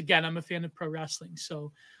 right? Because again, I'm a fan of pro wrestling,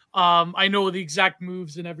 so I know the exact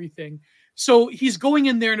moves and everything. So he's going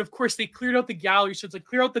in there, and of course they cleared out the gallery. So it's like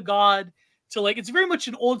clear out the god to like it's very much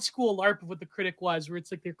an old school LARP of what the critic was, where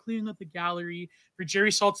it's like they're cleaning out the gallery for Jerry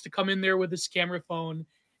Saltz to come in there with his camera phone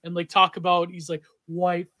and like talk about he's like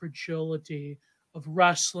white fragility of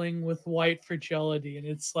wrestling with white fragility, and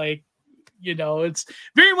it's like it's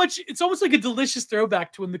very much it's almost like a delicious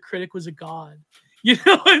throwback to when the critic was a god,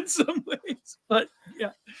 in some ways. But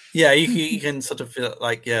yeah, Yeah, you can sort of feel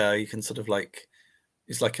like, yeah, you can sort of like,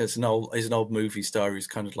 it's like as an old movie star who's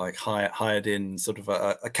kind of like hired in sort of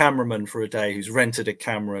a cameraman for a day, who's rented a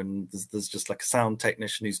camera, and there's just like a sound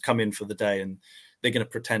technician who's come in for the day, and they're going to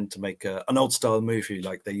pretend to make an old style movie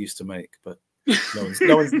like they used to make, but no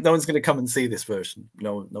one's going to come and see this version.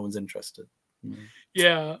 No one's interested.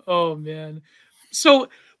 yeah. Oh man. So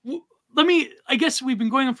let me. I guess we've been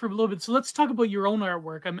going on for a little bit. So let's talk about your own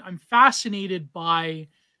artwork. I'm fascinated by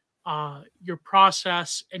your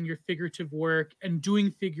process and your figurative work and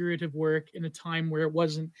doing figurative work in a time where it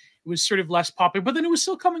was sort of less popular, but then it was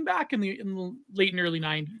still coming back in the late and early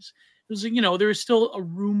 90s. It was, there was still a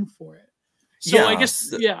room for it. So I Yeah.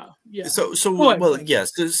 guess, yeah, yeah. So Go ahead, go well, ahead.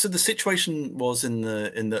 yes. So the situation was in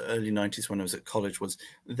the early 90s when I was at college, was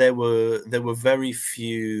there were very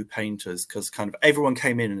few painters, because kind of everyone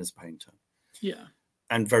came in as a painter, Yeah.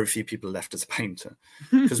 and very few people left as a painter,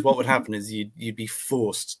 because what would happen is you'd be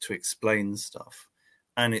forced to explain stuff,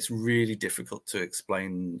 and it's really difficult to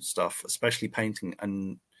explain stuff, especially painting.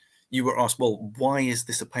 And you were asked, well, why is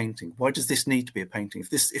this a painting? Why does this need to be a painting?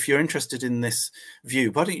 If you're interested in this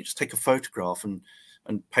view, why don't you just take a photograph and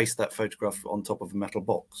paste that photograph on top of a metal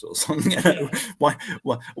box or something? Yeah. Why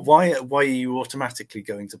are you automatically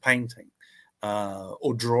going to painting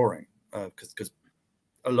or drawing? Because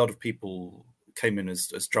a lot of people came in as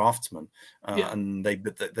draftsmen, Yeah. and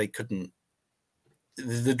they couldn't.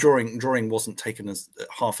 The drawing wasn't taken as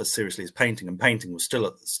half as seriously as painting, and painting was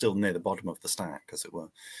still near the bottom of the stack, as it were.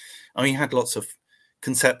 I mean, you had lots of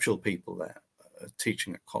conceptual people there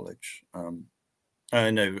teaching at college,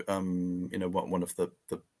 I know, one of the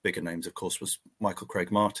bigger names, of course, was Michael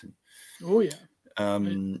Craig Martin. Oh yeah.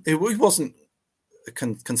 It wasn't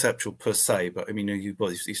conceptual per se, but I mean, he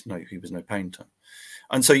was no painter,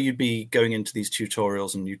 and so you'd be going into these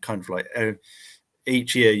tutorials, and you'd kind of like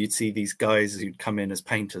each year you'd see these guys who'd come in as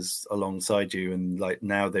painters alongside you, and like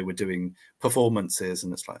now they were doing performances,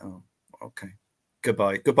 and it's like, oh, okay,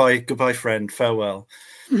 goodbye, friend, farewell.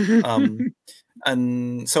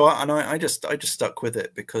 And so I just stuck with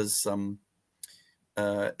it because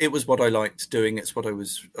it was what I liked doing. It's what I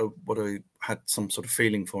had some sort of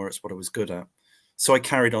feeling for. It's what I was good at. So I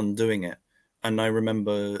carried on doing it. And I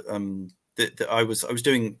remember that I was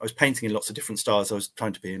painting in lots of different styles. I was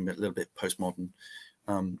trying to be a little bit postmodern,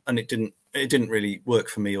 and it didn't really work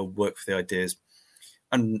for me or work for the ideas.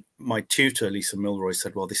 And my tutor, Lisa Milroy,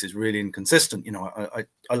 said, well, this is really inconsistent. You know,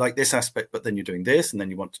 I like this aspect, but then you're doing this, and then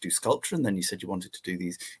you want to do sculpture, and then you said you wanted to do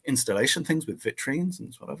these installation things with vitrines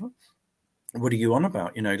and whatever. What are you on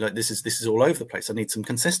about? You know, like this is all over the place. I need some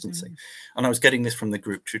consistency. And I was getting this from the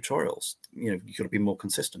group tutorials. You know, you got to be more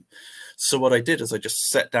consistent. So what I did is I just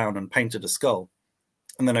sat down and painted a skull,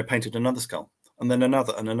 and then I painted another skull, and then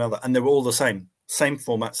another and another, and they were all the same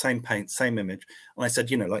format, same paint, same image. And I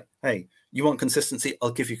said, you know, like, hey, you want consistency?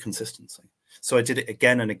 I'll give you consistency. So I did it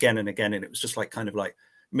again and again and again, and it was just like kind of like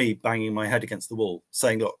me banging my head against the wall,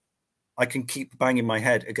 saying, look, I can keep banging my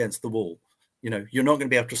head against the wall. You know, you're not going to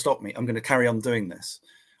be able to stop me. I'm going to carry on doing this.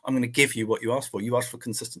 I'm going to give you what you asked for. You asked for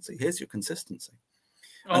consistency. Here's your consistency.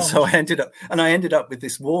 And so I ended up with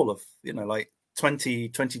this wall of, you know, like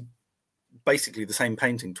 20, basically the same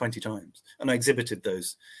painting 20 times. And I exhibited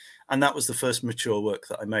those. And that was the first mature work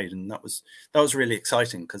that I made. And that was really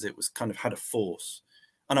exciting because it was kind of had a force.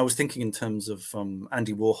 And I was thinking in terms of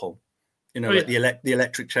Andy Warhol, you know, like the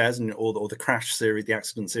electric chairs and or the crash series, the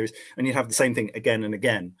accident series. And you'd have the same thing again and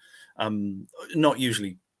again. Not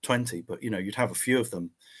usually 20, but, you know, you'd have a few of them.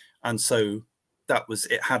 And so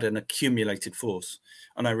it had an accumulated force.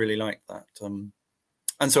 And I really liked that. And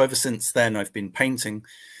so ever since then, I've been painting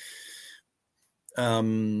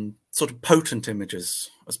sort of potent images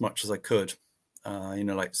as much as I could, you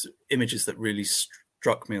know, like images that really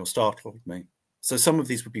struck me or startled me. So some of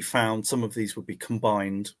these would be found, some of these would be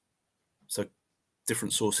combined. So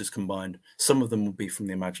different sources combined. Some of them would be from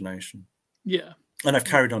the imagination. Yeah. And I've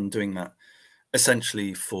carried on doing that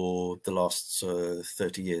essentially for the last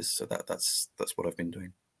 30 years. So that's what I've been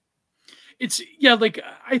doing. It's like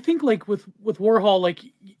I think like with Warhol, like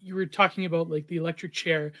you were talking about like the electric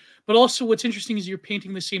chair, but also what's interesting is you're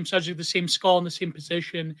painting the same subject, the same skull in the same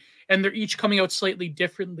position, and they're each coming out slightly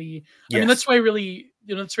differently. Yes. I mean, that's why I really,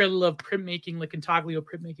 you know, that's why I love printmaking, like intaglio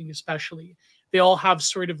printmaking especially. They all have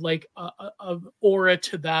sort of like a aura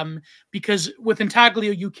to them, because with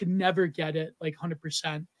intaglio you can never get it like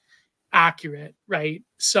 100% accurate, right?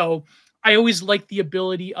 So I always like the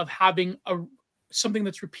ability of having something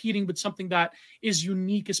that's repeating, but something that is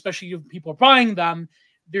unique, especially if people are buying them.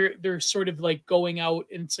 They're sort of like going out,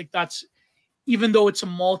 and it's like that's, even though it's a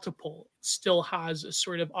multiple, it still has a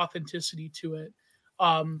sort of authenticity to it.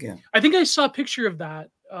 I think I saw a picture of that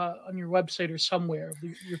on your website or somewhere.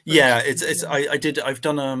 Yeah, I did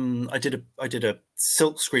a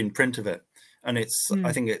silk screen print of it, and it's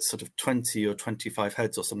I think it's sort of 20 or 25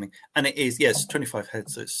 heads or something, and it is, yes, 25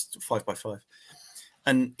 heads, so it's 5x5.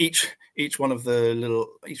 And each one of the little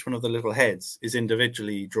heads is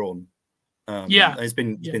individually drawn. It's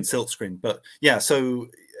been silk screen, but yeah. So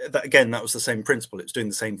that was the same principle. It was doing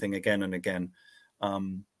the same thing again and again,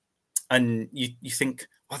 and you think,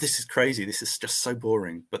 oh, this is crazy. This is just so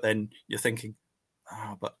boring. But then you're thinking,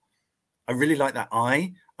 but I really like that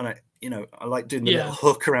eye, and I like doing the little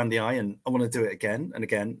hook around the eye, and I want to do it again and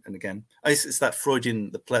again and again. It's that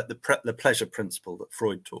Freudian the pleasure principle that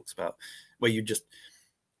Freud talks about, where you just,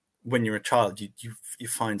 when you're a child, you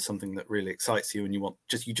find something that really excites you, and you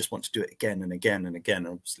just want to do it again and again and again.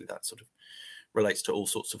 And obviously, that sort of relates to all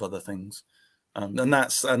sorts of other things, and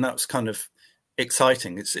that's kind of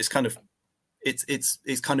exciting. It's kind of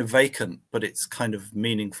vacant, but it's kind of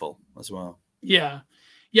meaningful as well. Yeah,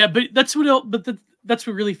 but that's what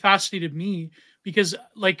really fascinated me, because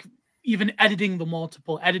like even editing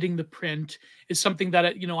the print is something that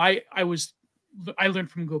I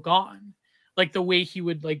learned from Gauguin. Like the way he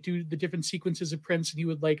would like do the different sequences of prints, and he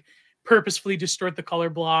would like purposefully distort the color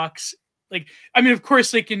blocks. Like, I mean, of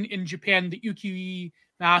course, like in Japan, the ukiyo-e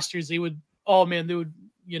masters, they would have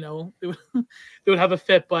a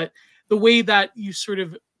fit, but the way that you sort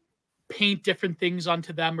of paint different things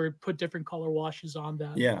onto them, or put different color washes on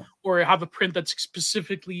them, or have a print that's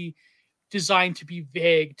specifically designed to be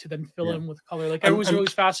vague to then fill Yeah. in with color. Like I was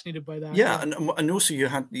always fascinated by that. Yeah, and also you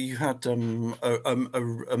had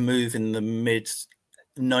a move in the mid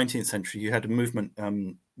 19th century. You had a movement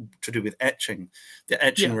to do with etching, the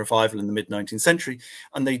etching Yeah. revival in the mid 19th century,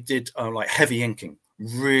 and they did like heavy inking,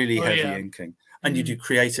 really Oh, heavy yeah. inking, and you do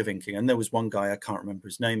creative inking. And there was one guy, I can't remember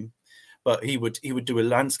his name, but he would do a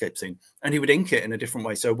landscape scene and he would ink it in a different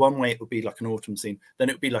way. So one way it would be like an autumn scene, then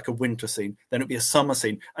it would be like a winter scene, then it would be a summer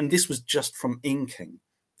scene, and this was just from inking.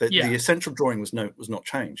 The essential drawing was not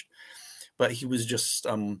changed, but he was just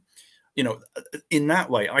you know, in that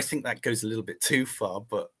way I think that goes a little bit too far,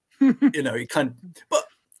 but you know, it kind of, but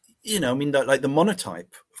you know, I mean, that, like the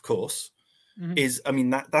monotype, of course, is, I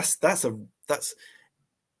mean, that's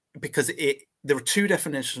because there are two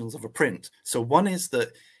definitions of a print. So one is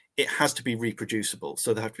that it has to be reproducible,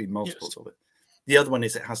 so there have to be multiples of it. The other one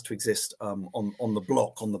is it has to exist on the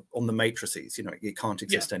block, on the matrices. You know, it can't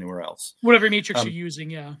exist anywhere else. Whatever matrix you're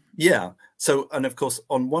using, Yeah. So, and of course,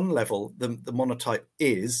 on one level, the monotype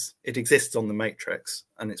it exists on the matrix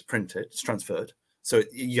and it's printed, it's transferred. So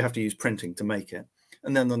you have to use printing to make it.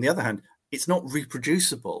 And then on the other hand, it's not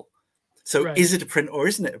reproducible. So is it a print or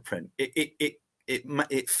isn't it a print?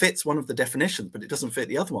 It fits one of the definitions, but it doesn't fit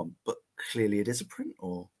the other one. But clearly, it is a print.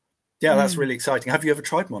 Or yeah, that's really exciting. Have you ever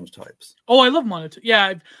tried monotypes? Oh, I love monotype.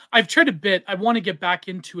 Yeah, I've tried a bit. I want to get back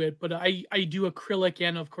into it, but I do acrylic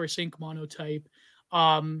and of course ink monotype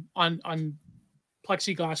on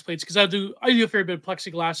plexiglass plates, because I do a fair bit of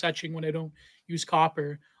plexiglass etching when I don't use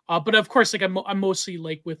copper. But of course, like I'm mostly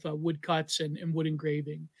like with wood cuts and wood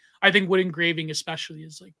engraving. I think wood engraving especially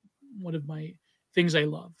is like one of my things I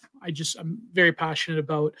love. I'm very passionate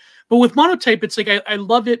about. But with monotype, it's like I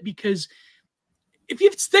love it because if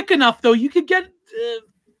it's thick enough, though, you could get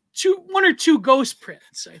one or two ghost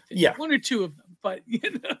prints. I think, yeah, one or two of them. But you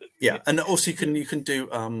know. Yeah, and also you can do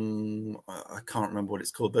I can't remember what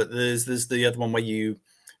it's called, but there's the other one where you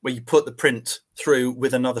put the print through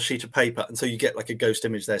with another sheet of paper, and so you get like a ghost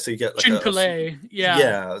image there. So you get like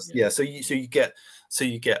So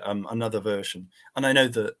you get another version. And I know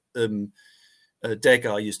that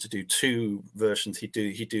Degas used to do two versions. He'd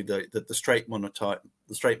do the straight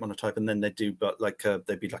monotype, and then they'd do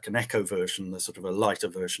they'd be like an echo version, the sort of a lighter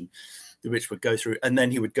version, which would go through, and then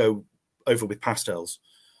he would go over with pastels.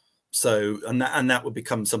 So and that would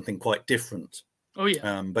become something quite different. Oh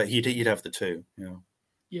yeah. But he'd have the two. Yeah.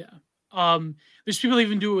 Yeah. There's people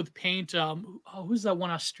even do it with paint. Who's that one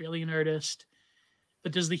Australian artist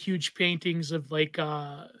that does the huge paintings of like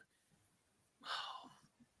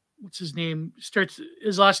what's his name?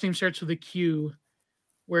 His last name starts with a Q,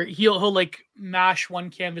 where he'll like mash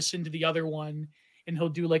one canvas into the other one and he'll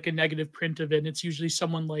do like a negative print of it. And it's usually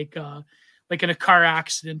someone like in a car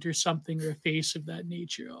accident or something, or a face of that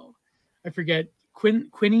nature. Oh, I forget.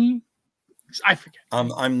 Quinny? I forget.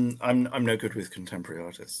 I'm no good with contemporary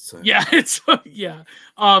artists. So. Yeah, it's yeah.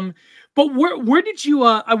 But where did you?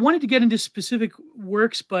 I wanted to get into specific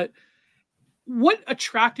works, but what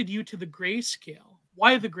attracted you to the grayscale?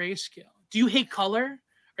 Why the grayscale? Do you hate color?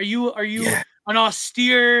 Are you an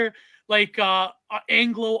austere like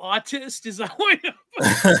Anglo autist? Is that what?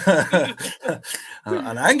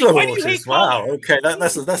 An Anglo autist? Wow. Okay,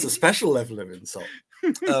 that's a special level of insult.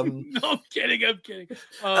 No, I'm kidding.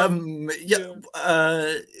 Well,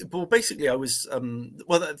 basically, I was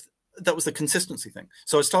that was the consistency thing.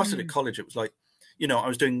 So I started at college. It was like, you know, I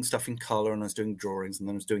was doing stuff in color, and I was doing drawings, and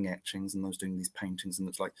then I was doing etchings, and I was doing these paintings, and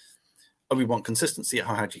it's like, oh, we want consistency.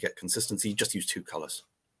 How do you get consistency? You just use two colors.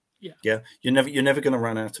 Yeah. You're never going to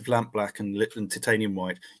run out of lamp black and titanium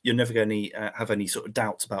white. You're never going to have any sort of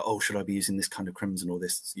doubts about, oh, should I be using this kind of crimson or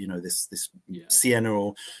this, you know, this sienna,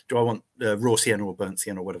 or do I want raw sienna or burnt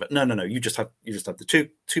sienna or whatever? No. You just have the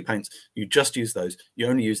two paints. You just use those. You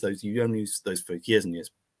only use those. You only use those for years and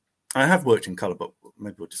years. I have worked in color, but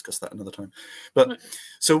maybe we'll discuss that another time. But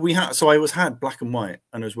so I had black and white,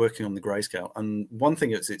 and I was working on the grayscale. And one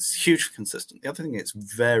thing is it's hugely consistent. The other thing, it's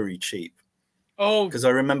very cheap. Oh, because I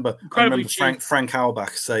remember Frank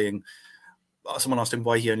Auerbach saying, someone asked him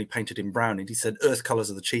why he only painted in brown, and he said earth colors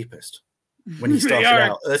are the cheapest. When he started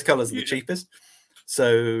out, earth colors are the cheapest.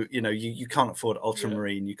 So you know you can't afford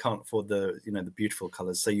ultramarine, you can't afford the the beautiful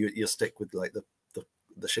colors, so you stick with like the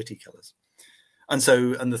shitty colors.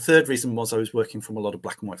 And the third reason was I was working from a lot of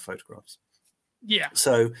black and white photographs. Yeah.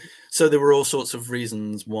 So there were all sorts of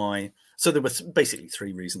reasons why. So there were basically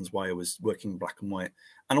three reasons why I was working in black and white.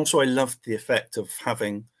 And also I loved the effect of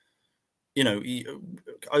having,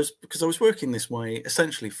 because I was working this way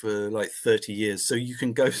essentially for like 30 years. So you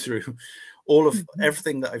can go through all of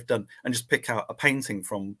everything that I've done and just pick out a painting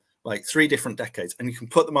from like 3 different decades, and you can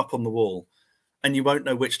put them up on the wall and you won't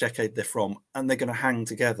know which decade they're from, and they're going to hang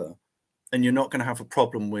together, and you're not going to have a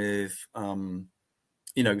problem with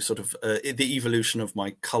you know, sort of the evolution of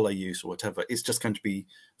my color use or whatever. It's just going to be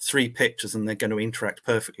 3 pictures and they're going to interact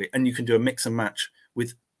perfectly, and you can do a mix and match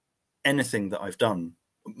with anything that I've done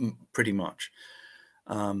pretty much.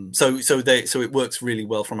 So it works really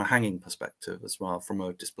well from a hanging perspective as well, from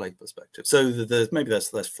a display perspective. So maybe there's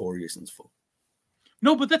 4 reasons for.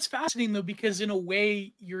 No, but that's fascinating though, because in a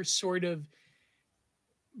way you're sort of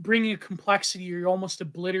bringing a complexity, or you're almost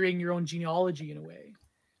obliterating your own genealogy in a way,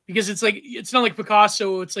 because it's like, it's not like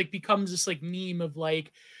Picasso. It's like becomes this like meme of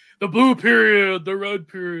like the blue period, the red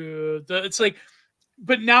period. It's like,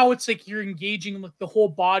 but now it's like you're engaging, like the whole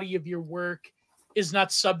body of your work is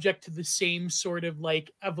not subject to the same sort of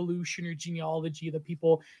like evolution or genealogy that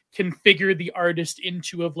people can figure the artist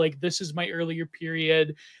into, of like, this is my earlier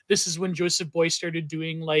period. This is when Joseph Beuys started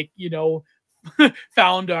doing like, you know,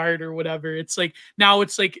 found art or whatever. It's like, now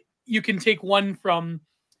it's like you can take one from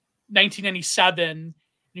 1997,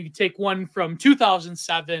 you can take one from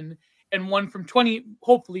 2007, and one from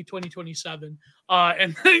hopefully 2027,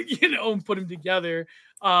 and you know, and put them together.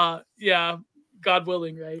 Yeah, God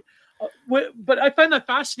willing, right? But I find that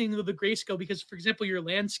fascinating with the grayscale, because, for example, your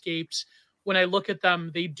landscapes, when I look at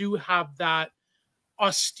them, they do have that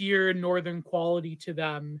austere northern quality to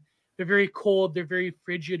them. They're very cold. They're very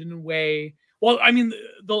frigid in a way. Well, I mean,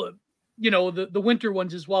 the you know, the winter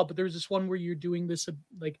ones as well. But there's this one where you're doing this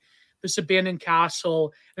like this abandoned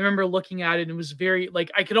castle. I remember looking at it, and it was very like,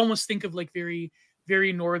 I could almost think of like very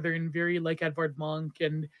very northern, very like Edvard Munch.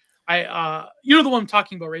 And you know the one I'm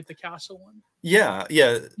talking about, right? The castle one. Yeah.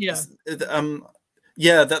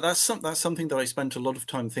 Yeah, that's something that I spent a lot of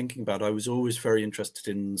time thinking about. I was always very interested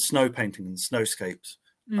in snow painting and snowscapes,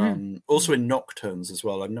 also in nocturnes as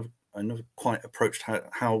well. I never quite approached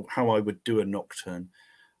how I would do a nocturne.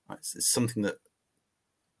 It's something that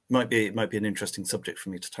might be an interesting subject for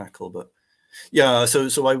me to tackle. But yeah,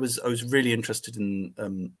 so I was really interested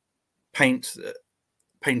in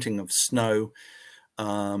painting of snow.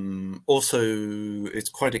 Also, it's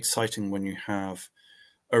quite exciting when you have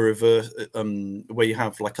a reverse, where you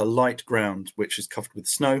have like a light ground which is covered with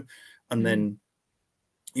snow, and then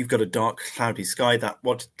you've got a dark cloudy sky. That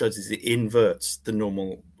what it does is it inverts the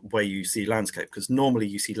normal way you see landscape, because normally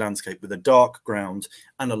you see landscape with a dark ground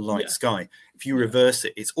and a light sky. If you reverse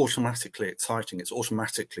it, it's automatically exciting, it's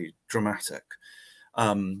automatically dramatic.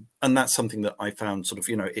 And that's something that I found sort of,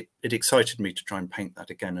 you know, it excited me to try and paint that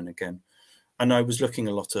again and again. And I was looking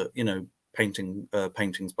a lot at, you know,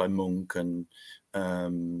 paintings by Munch and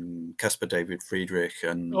Caspar David Friedrich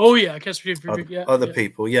and Caspar David Friedrich, other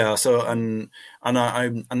people, So and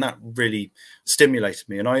that really stimulated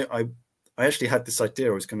me. And I actually had this idea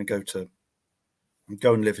I was going to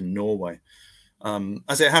go and live in Norway.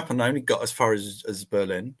 As it happened, I only got as far as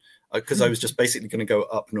Berlin, because I was just basically going to go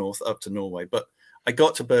up north, up to Norway. But I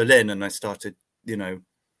got to Berlin and I started, you know,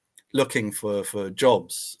 looking for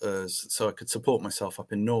jobs so I could support myself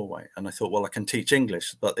up in Norway. And I thought, well, I can teach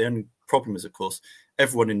English, but the only problem is, of course,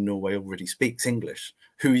 everyone in Norway already speaks English.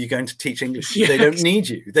 Who are you going to teach English to? They don't need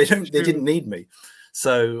you. They didn't need me.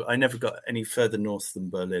 So I never got any further north than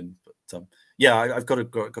Berlin. But yeah, I've got a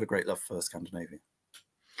great love for Scandinavia.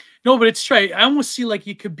 No, but it's true. I almost see like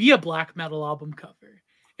it could be a black metal album cover.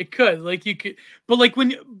 It could, like, you could, but like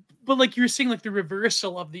you're seeing like the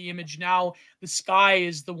reversal of the image. Now the sky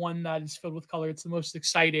is the one that is filled with color. It's the most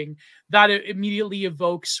exciting. That it immediately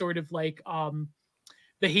evokes sort of like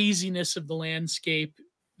the haziness of the landscape.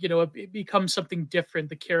 You know, it becomes something different.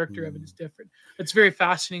 The character of it is different. It's very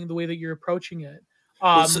fascinating the way that you're approaching it.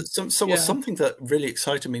 Something that really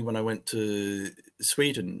excited me when I went to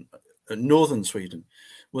Sweden, northern Sweden,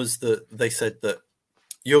 was that they said that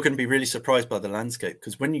you're going to be really surprised by the landscape,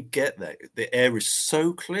 because when you get there, the air is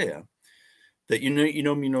so clear that you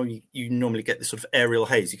normally get this sort of aerial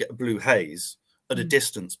haze. You get a blue haze at a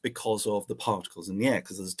distance because of the particles in the air,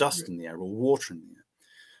 because there's dust in the air or water in the air.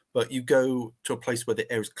 But you go to a place where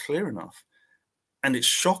the air is clear enough, and it's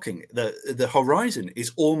shocking. The horizon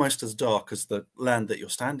is almost as dark as the land that you're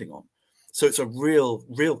standing on. So it's a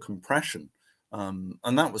real compression, and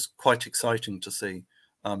that was quite exciting to see.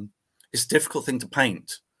 It's a difficult thing to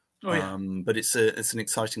paint, but it's an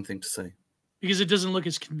exciting thing to see, because it doesn't look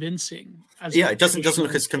as convincing. It doesn't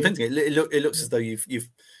look as convincing. It looks as though you've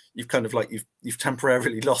kind of like you've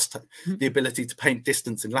temporarily lost the ability to paint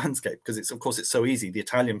distance in landscape, because it's so easy. The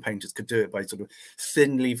Italian painters could do it by sort of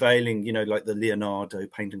thinly veiling, you know, like the Leonardo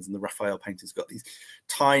paintings and the Raphael paintings got these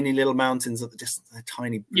tiny little mountains at the distance. They're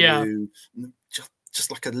tiny blue,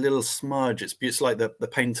 just like a little smudge. It's like the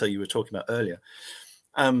painter you were talking about earlier.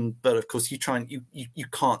 But of course, you try and you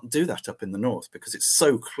can't do that up in the north because it's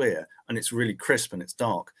so clear and it's really crisp and it's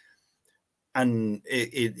dark, and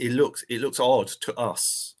it looks odd to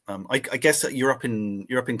us. I guess that you're up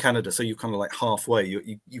in Canada, so you're kind of like halfway.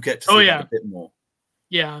 You get to Oh see that yeah. a bit more.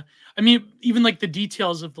 Yeah. I mean, even like the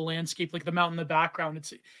details of the landscape, like the mountain in the background,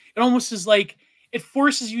 it almost is like it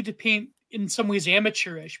forces you to paint in some ways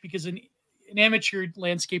amateurish, because an amateur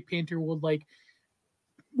landscape painter would like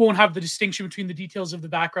won't have the distinction between the details of the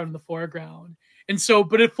background and the foreground. And so,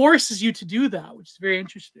 but it forces you to do that, which is very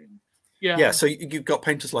interesting. Yeah. Yeah, so you've got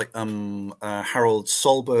painters like Harold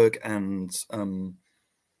Solberg and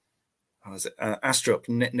Astrup,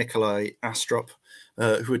 Nikolai Astrup,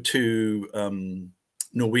 who are two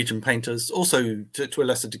Norwegian painters, also to a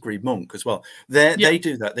lesser degree Munch as well. They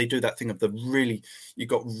do that. They do that thing of the really, you've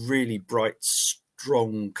got really bright,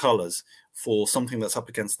 strong colors for something that's up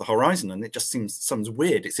against the horizon, and it just seems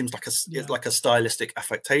weird. It seems like it's like a stylistic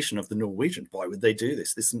affectation of the Norwegian. Why would they do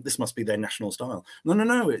this? This must be their national style.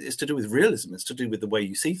 No. It's to do with realism. It's to do with the way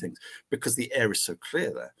you see things, because the air is so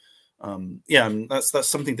clear there. Yeah, and that's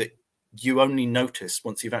something that you only notice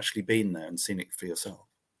once you've actually been there and seen it for yourself.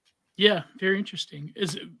 Yeah, very interesting.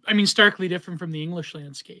 I mean, starkly different from the English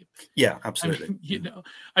landscape. Yeah, absolutely. I mean,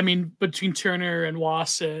 I mean, between Turner and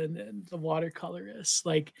Wasson and the watercolorists,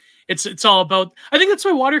 like it's all about. I think that's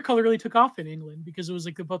why watercolor really took off in England, because it was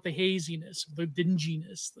like about the haziness, the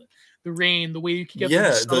dinginess, the rain, the way you could get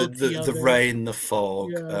the rain, the fog.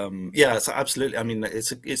 Yeah. It's absolutely. I mean, it's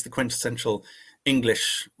the quintessential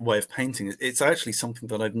English way of painting. It's actually something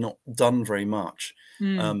that I've not done very much.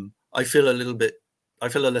 I feel a little bit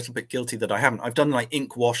guilty that I haven't. I've done like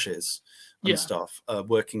ink washes and stuff,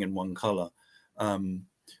 working in one color,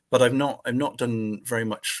 but I've not done very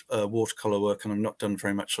much watercolor work, and I've not done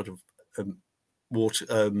very much sort of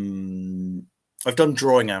I've done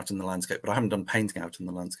drawing out in the landscape, but I haven't done painting out in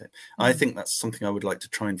the landscape. I think that's something I would like to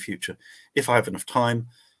try in future if I have enough time.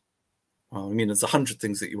 Well, I mean, there's 100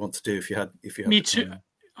 things that you want to do if you had Me too.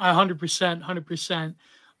 100%.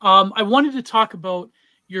 I wanted to talk about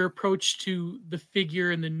your approach to the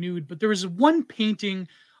figure and the nude, but there was one painting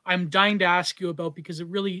I'm dying to ask you about because it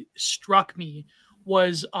really struck me.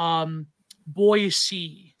 Was Boy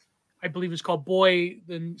C, I believe it's called Boy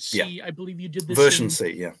then C. Yeah. I believe you did this version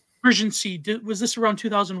C. Yeah, version C. Was this around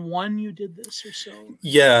 2001? You did this or so?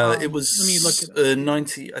 Yeah, it was. Let me look it up.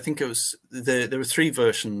 90. I think it was. There were 3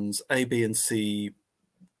 versions: A, B, and C.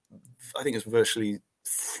 I think it was virtually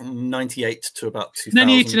from 98 to about 2000.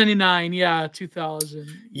 98 to 99, yeah, 2000.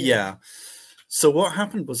 Yeah. So what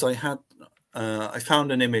happened was I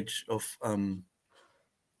found an image of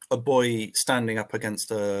a boy standing up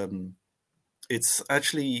against it's a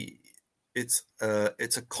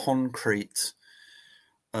concrete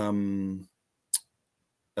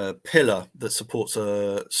pillar that supports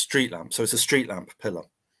a street lamp. So it's a street lamp pillar,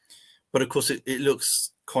 but of course it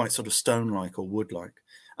looks quite sort of stone-like or wood-like.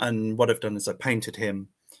 And what I've done is I painted him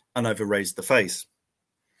and I've erased the face.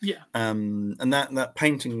 Yeah. And that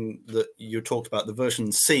painting that you talked about, the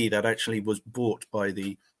version C, that actually was bought by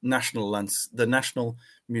the National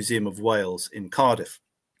Museum of Wales in Cardiff.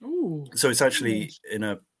 Ooh. So it's actually in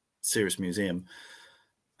a serious museum,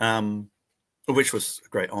 which was a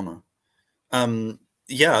great honor.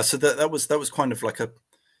 Yeah, so that was kind of like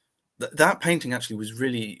that painting actually was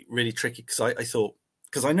really, really tricky, because I thought,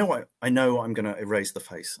 because I know I'm going to erase the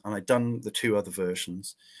face, and I'd done the 2 other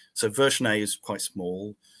versions. So version A is quite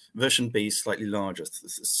small, version B is slightly larger,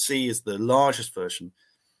 C is the largest version,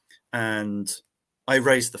 and I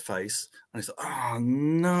erased the face, and I thought, oh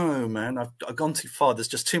no, man, I've gone too far. There's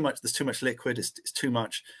just too much. There's too much liquid. It's too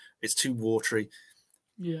much. It's too watery.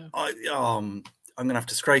 Yeah. I'm going to have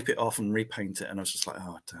to scrape it off and repaint it. And I was just like,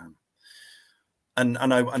 oh damn. And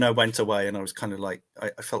I went away, and I was kind of like, I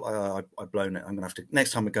felt like I've blown it. I'm gonna have to,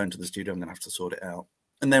 next time I go into the studio, I'm gonna have to sort it out.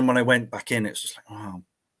 And then when I went back in, it's just like, oh,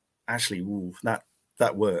 actually, ooh, that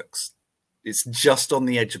works. It's just on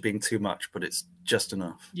the edge of being too much, but it's just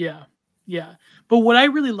enough. Yeah. But what I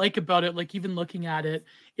really like about it, like even looking at it,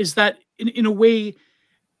 is that in a way,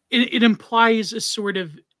 it implies a sort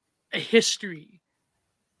of a history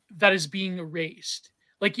that is being erased.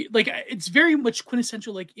 Like it's very much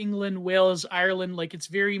quintessential, like England, Wales, Ireland. Like it's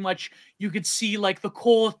very much, you could see like the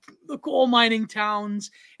coal mining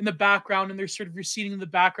towns in the background, and they're sort of receding in the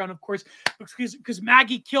background, of course, because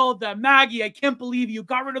Maggie killed them. Maggie, I can't believe you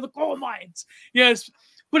got rid of the coal mines. Yes,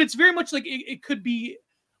 but it's very much like it could be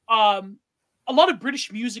a lot of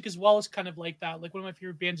British music as well as kind of like that. Like one of my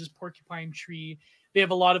favorite bands is Porcupine Tree. They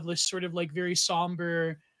have a lot of this sort of like very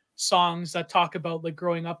somber songs that talk about like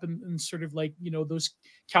growing up in sort of like, you know, those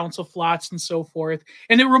council flats and so forth.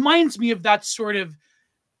 And it reminds me of that sort of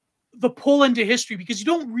the pull into history, because you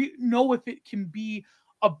don't know if it can be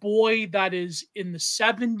a boy that is in the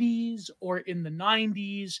 70s or in the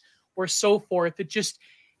 90s or so forth. It just,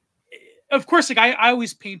 of course, like I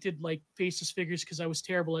always painted like faceless figures because I was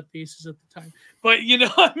terrible at faces at the time. But you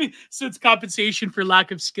know, I mean, so it's compensation for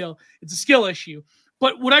lack of skill. It's a skill issue.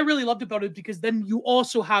 But what I really loved about it, because then you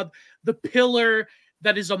also have the pillar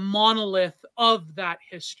that is a monolith of that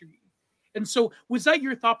history. And so, was that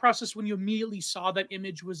your thought process when you immediately saw that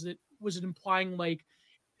image? Was it implying like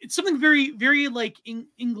it's something very, very like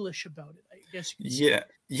English about it? I guess you could say.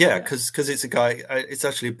 Yeah, because it's a guy. It's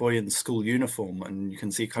actually a boy in the school uniform, and you can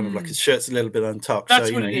see kind of like his shirt's a little bit untucked. That's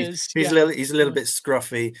so what it he's is. he's a little bit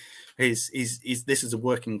scruffy. He's this is a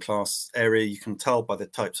working class area. You can tell by the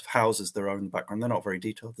types of houses there are in the background. They're not very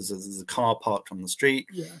detailed. There's a car parked on the street.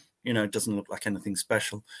 Yeah. You know, it doesn't look like anything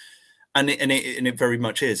special, and it very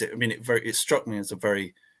much is. I mean, it struck me as a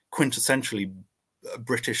very quintessentially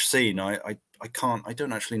British scene. I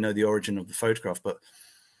don't actually know the origin of the photograph, but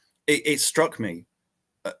it struck me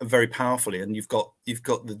very powerfully. And you've got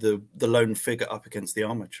the lone figure up against the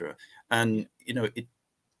armature, and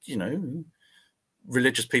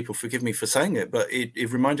religious people, forgive me for saying it, but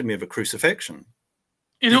it reminded me of a crucifixion.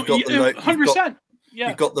 You've got 100%.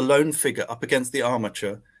 You've got the lone figure up against the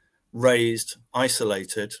armature, raised,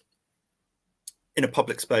 isolated, in a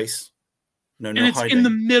public space. No it's hiding. in the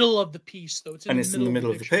middle of the piece, though. It's in the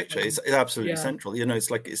middle of the picture. It's absolutely central. You know,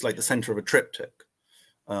 it's like the center of a triptych.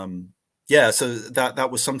 So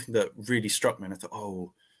that was something that really struck me, and I thought,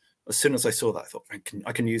 oh, as soon as I saw that, I thought,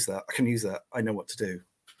 I can use that. I can use that. I know what to do.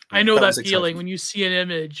 I know that feeling when you see an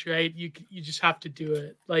image, right? You just have to do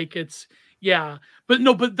it. Like it's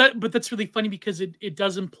but that's really funny, because it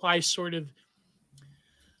does imply sort of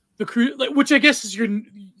which I guess is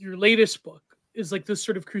your latest book, is like this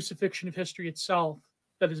sort of crucifixion of history itself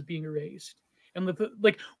that is being erased. And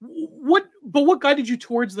what guided you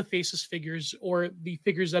towards the faceless figures, or the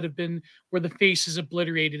figures that have been where the face is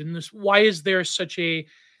obliterated? And why is there such a,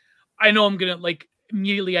 I know I'm gonna like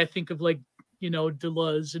immediately I think of like,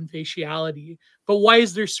 Deleuze and faciality, but why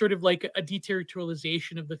is there sort of like a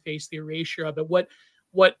deterritorialization of the face, the erasure of it? What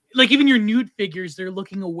like even your nude figures, they're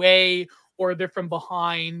looking away or they're from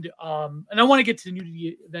behind. And I want to get to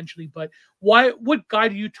nudity eventually, but what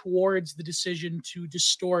guided you towards the decision to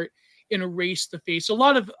distort and erase the face? A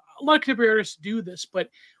lot of contemporary artists do this, but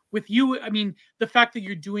with you, I mean, the fact that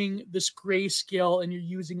you're doing this grayscale and you're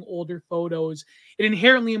using older photos, it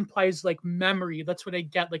inherently implies like memory. That's what I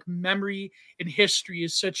get. Like memory and history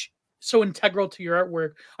is so integral to your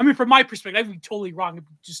artwork. I mean, from my perspective, I'd be totally wrong.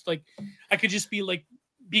 Just like I could just be like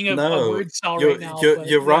being a word cell right now.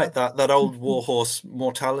 You're right. That old warhorse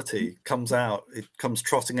mortality comes out. It comes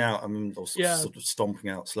trotting out, sort of stomping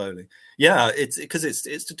out slowly. Yeah, it's because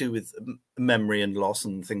it's to do with memory and loss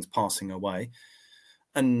and things passing away.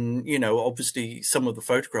 And obviously, some of the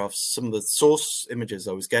photographs, some of the source images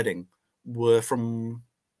I was getting were from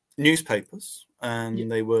newspapers,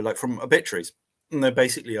 and they were like from obituaries. And they're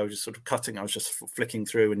basically, I was just sort of cutting. I was just flicking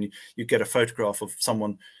through, and you get a photograph of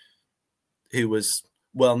someone who was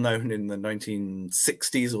well known in the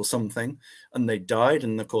 1960s or something, and they died,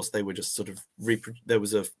 and of course they were just sort of there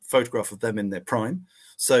was a photograph of them in their prime,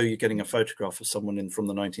 so you're getting a photograph of someone from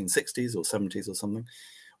the 1960s or 70s or something.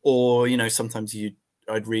 Or sometimes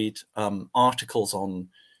I'd read articles on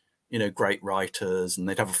great writers, and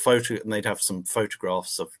they'd have a photo, and they'd have some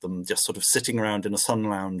photographs of them just sort of sitting around in a sun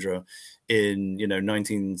lounger in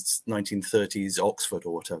 1930s Oxford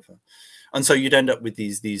or whatever. And so you'd end up with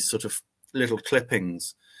these sort of little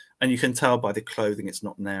clippings, and you can tell by the clothing it's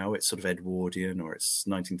not now, it's sort of Edwardian, or it's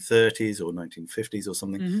 1930s or 1950s or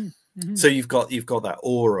something. So you've got that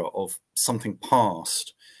aura of something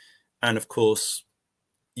past. And of course,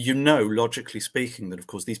 logically speaking, that of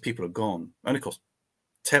course these people are gone, and of course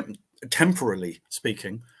temporally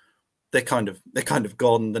speaking, they're kind of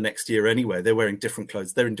gone the next year anyway. They're wearing different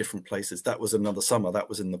clothes, they're in different places. That was another summer, that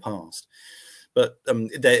was in the past. But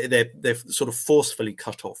they're sort of forcefully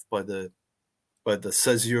cut off by the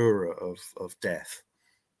caesura of death.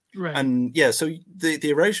 Right. And yeah, so the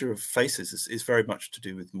erasure of faces is very much to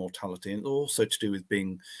do with mortality, and also to do with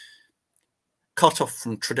being cut off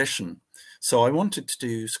from tradition. So I wanted to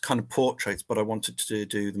do kind of portraits, but I wanted to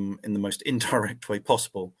do them in the most indirect way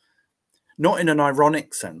possible. Not in an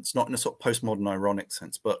ironic sense, not in a sort of postmodern ironic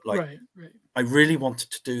sense, but like I really wanted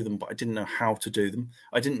to do them, but I didn't know how to do them.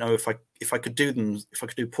 I didn't know if I could do them, if I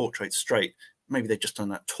could do portraits straight. Maybe they just done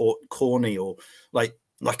that corny, or like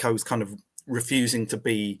I was kind of refusing to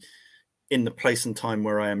be in the place and time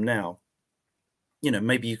where I am now.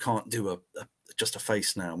 Maybe you can't do a just a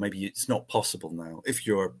face now. Maybe it's not possible now. If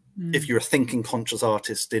you're Mm. a thinking conscious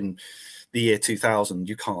artist in the year 2000,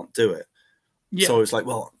 you can't do it. Yeah. So I was like,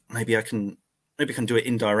 well, maybe I can do it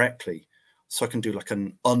indirectly. So I can do like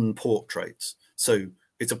an unportrait. So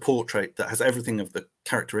it's a portrait that has everything of the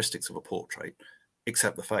characteristics of a portrait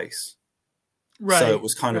except the face. Right. So it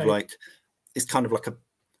was kind of right. like, it's kind of like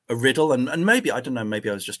a riddle. And maybe, I don't know, maybe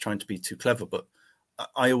I was just trying to be too clever, but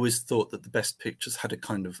I always thought that the best pictures had a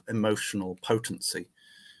kind of emotional potency.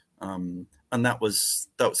 And that was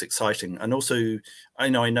exciting. And also, I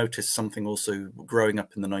know I noticed something also growing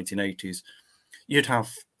up in the 1980s. You'd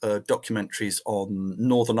have documentaries on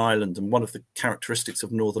Northern Ireland, and one of the characteristics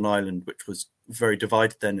of Northern Ireland, which was very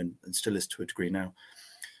divided then and still is to a degree now,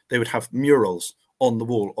 they would have murals on the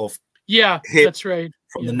wall of that's right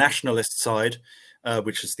from the nationalist side,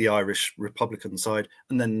 which is the Irish Republican side,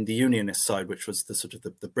 and then the Unionist side, which was the sort of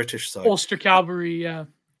the British side, Ulster Cavalry.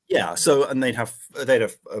 Yeah. So, and they'd have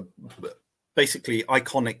basically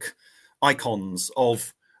icons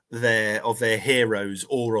of their heroes,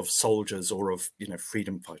 or of soldiers, or of, you know,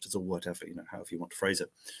 freedom fighters, or whatever, you know, however you want to phrase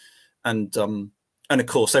it. And of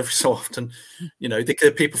course, every so often, you know, the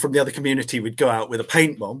people from the other community would go out with a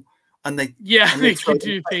paint bomb, and they'd throw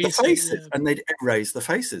the faces, and they'd erase the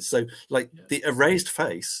faces. So like the erased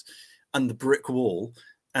face and the brick wall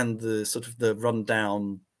and the sort of the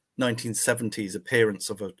rundown 1970s appearance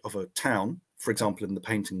of a town, for example, in the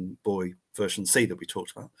Painting Boy version C that we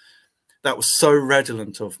talked about, that was so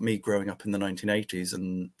redolent of me growing up in the 1980s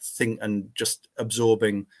and just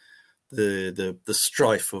absorbing the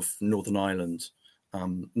strife of Northern Ireland.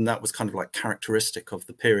 And that was kind of like characteristic of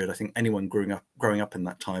the period. I think anyone growing up in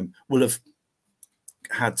that time will have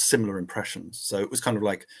had similar impressions. So it was kind of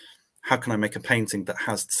like, how can I make a painting that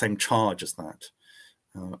has the same charge as that?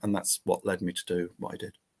 And that's what led me to do what I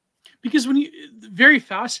did. Because very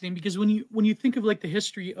fascinating, because when you think of like the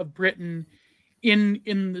history of Britain in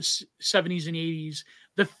the 70s and 80s,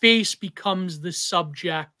 the face becomes the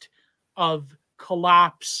subject of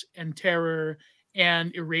collapse and terror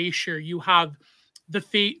and erasure. You have the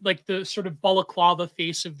face, like the sort of balaclava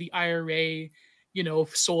face of the IRA, you know,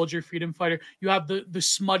 soldier, freedom fighter. You have the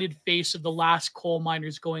smutted face of the last coal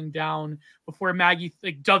miners going down before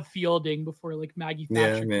Dove Fielding, before like Maggie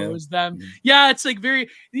Thatcher closed them. Yeah, it's like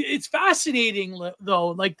it's fascinating though.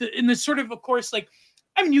 Like in the sort of course, like,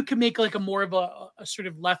 I mean, you can make like a more of a sort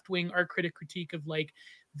of left-wing art critique of like,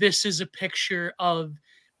 this is a picture of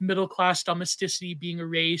middle-class domesticity being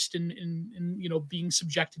erased and you know, being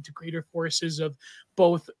subjected to greater forces of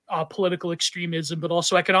both political extremism, but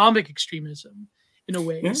also economic extremism in a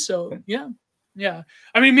way. So yeah.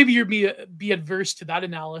 I mean, maybe you'd be adverse to that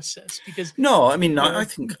analysis, because no, I mean, I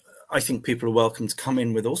think people are welcome to come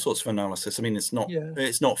in with all sorts of analysis. I mean, it's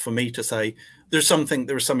not for me to say. There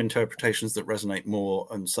are some interpretations that resonate more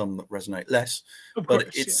and some that resonate less. But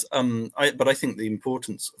it's but I think the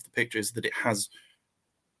importance of the picture is that it has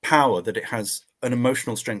power, that it has an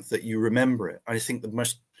emotional strength, that you remember it. I think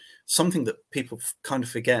something that people kind of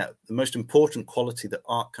forget, the most important quality that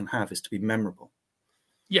art can have is to be memorable.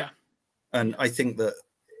 Yeah. And I think that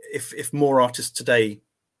if more artists today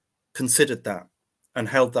considered that and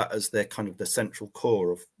held that as their kind of the central core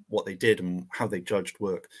of what they did and how they judged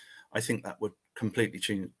work, I think that would completely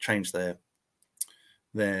change their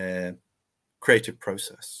creative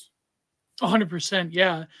process. 100%,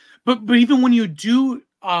 yeah. But even when you do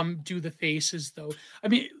the faces though, I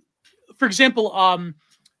mean, for example,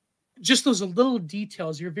 just those little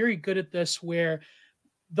details, you're very good at this, where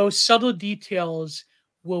those subtle details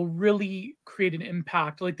will really create an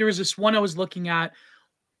impact. Like there was this one I was looking at,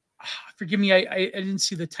 forgive me, I didn't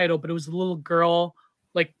see the title, but it was the little girl,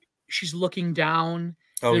 like she's looking down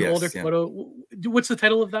in an older photo. What's the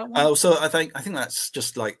title of that one? So I think that's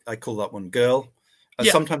just like, I call that one Girl.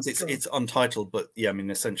 Sometimes it's untitled, but yeah, I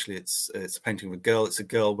mean, essentially it's a painting of a girl. It's a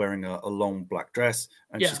girl wearing a long black dress,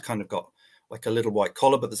 and she's kind of got like a little white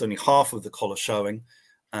collar, but there's only half of the collar showing,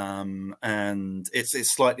 and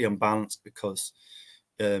it's slightly unbalanced because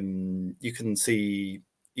you can see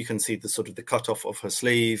the sort of the cutoff of her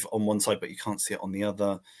sleeve on one side, but you can't see it on the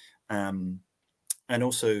other, and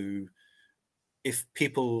also, if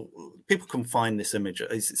people can find this image,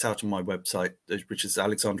 it's out on my website, which is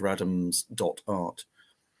alexanderadams.art.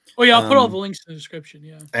 Oh yeah, I'll put all the links in the description.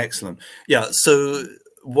 Yeah. Excellent. Yeah. So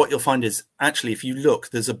what you'll find is, actually, if you look,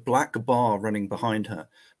 there's a black bar running behind her,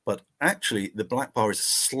 but actually the black bar is a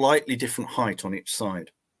slightly different height on each side.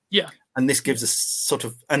 Yeah. And this gives us sort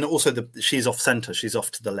of, and also she's off center, she's off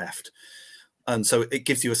to the left. And so it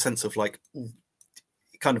gives you a sense of like,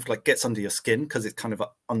 it kind of like gets under your skin because it's kind of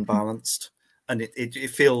unbalanced. And it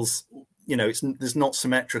feels, you know, there's not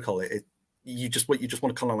symmetrical. you just want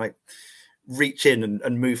to kind of like reach in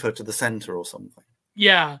and move her to the center or something.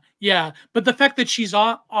 Yeah, yeah. But the fact that she's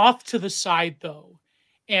off to the side though,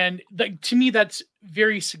 and to me that's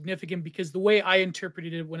very significant, because the way I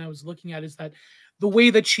interpreted it when I was looking at it is that the way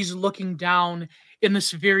that she's looking down in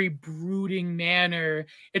this very brooding manner,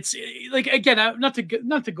 it's like, again, not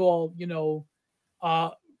to go all, uh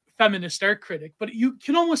feminist art critic, but you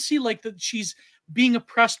can almost see like that she's being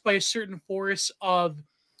oppressed by a certain force of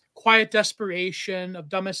quiet desperation, of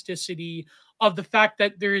domesticity, of the fact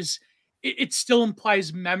that it still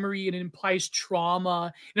implies memory, and it implies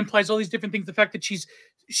trauma, it implies all these different things. The fact that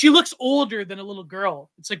she looks older than a little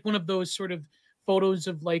girl. It's like one of those sort of photos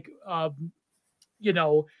of like you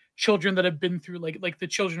know children that have been through like the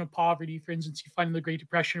children of poverty, for instance, you find in the Great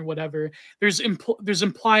Depression or whatever. There's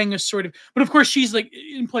implying a sort of, but of course she's like,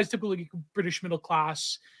 it implies typically like British middle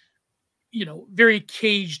class, very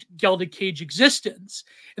caged, gilded cage existence.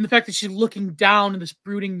 And the fact that she's looking down in this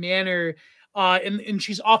brooding manner, and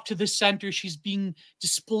she's off to the center, she's being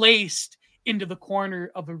displaced into the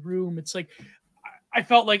corner of a room. It's like, I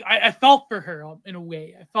felt like I felt for her in a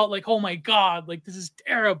way. I felt like, oh my God, like this is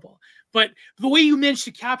terrible. But the way you managed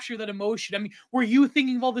to capture that emotion, I mean, were you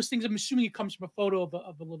thinking of all those things? I'm assuming it comes from a photo of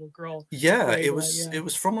a little girl. Yeah, right? it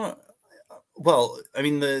was from a. Well, I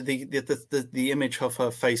mean, the image of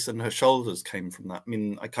her face and her shoulders came from that. I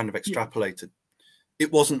mean, I kind of extrapolated. Yeah.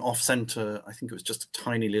 It wasn't off center. I think it was just a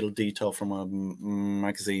tiny little detail from a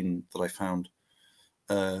magazine that I found.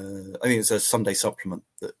 I think it's a Sunday supplement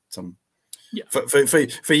that. Yeah.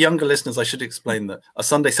 For younger listeners, I should explain that a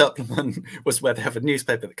Sunday supplement was where they have a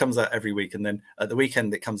newspaper that comes out every week, and then at the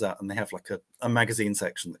weekend it comes out, and they have like a magazine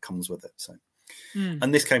section that comes with it. So,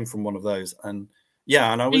 and this came from one of those, and.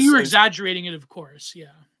 Yeah, and you were exaggerating it, of course.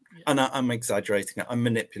 Yeah. And I'm exaggerating it. I'm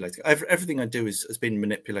manipulating it. Everything I do has been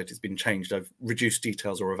manipulated, has been changed. I've reduced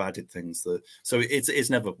details or I've added things so it's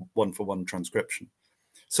never one-for-one transcription.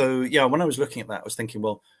 So yeah, when I was looking at that, I was thinking,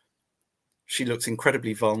 well, she looks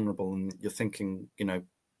incredibly vulnerable, and you're thinking, I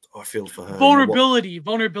feel for her. Vulnerability.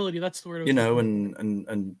 That's the word.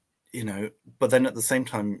 And but then at the same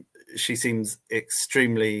time, she seems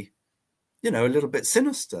extremely, a little bit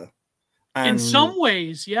sinister. And in some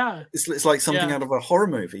ways, yeah, it's like something out of a horror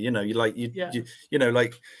movie. You'd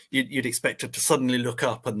expect her to suddenly look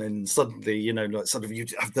up, and then suddenly, like sort of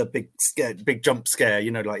you'd have the big jump scare.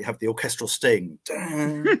 Like you have the orchestral sting. So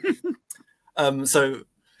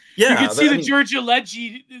yeah, you could see the Giorgio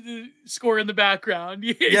Leggi score in the background.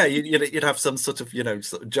 Yeah, you'd have some sort of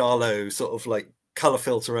sort of Jarlo sort of like color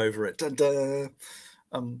filter over it.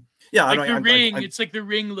 Yeah, like the Ring. It's like the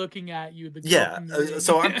Ring looking at you.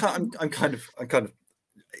 So I'm kind of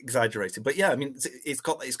exaggerating, but yeah, I mean, it's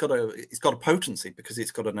got a potency because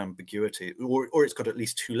it's got an ambiguity, or it's got at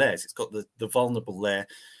least two layers. It's got the vulnerable layer,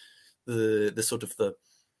 the sort of the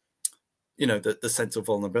sense of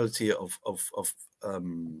vulnerability of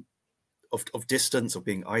distance, of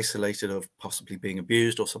being isolated, of possibly being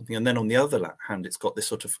abused or something, and then on the other hand, it's got this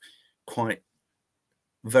sort of quite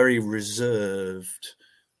very reserved,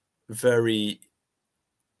 very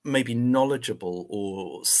maybe knowledgeable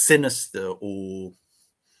or sinister or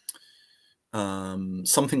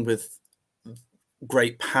something with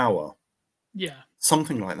great power. Yeah,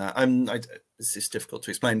 something like that. It's difficult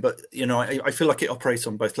to explain, but I feel like it operates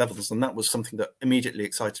on both levels, and that was something that immediately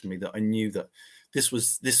excited me, that I knew that this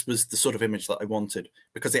was the sort of image that I wanted,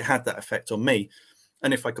 because it had that effect on me,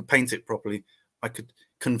 and if I could paint it properly, I could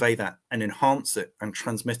convey that and enhance it and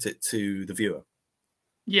transmit it to the viewer.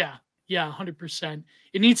 Yeah, 100%.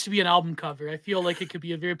 It needs to be an album cover. I feel like it could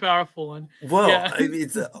be a very powerful one. Well, yeah.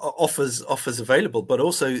 It's offers available, but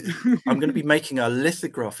also I'm going to be making a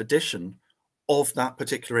lithograph edition of that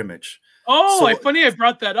particular image. Oh, funny I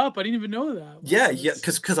brought that up. I didn't even know that. Yeah,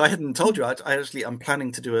 because I hadn't told you. I'm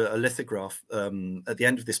planning to do a lithograph at the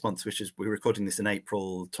end of this month, we're recording this in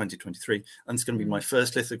April 2023, and it's going to be my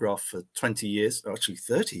first lithograph for 20 years, or actually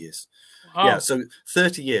 30 years. Wow. Yeah, so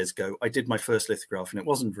 30 years ago, I did my first lithograph, and it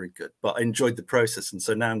wasn't very good, but I enjoyed the process, and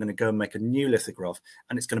so now I'm going to go and make a new lithograph,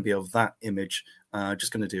 and it's going to be of that image.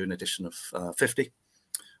 Just going to do an edition of 50.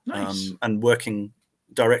 Nice. And working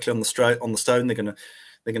directly on the stone. They're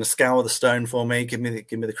going to scour the stone for me, give me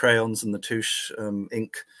the crayons and the touche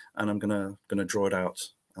ink, and I'm gonna draw it out.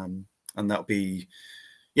 And that'll be,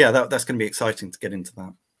 that's going to be exciting to get into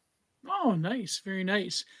that. Oh, nice, very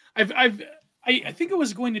nice. I think I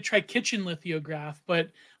was going to try kitchen lithograph, but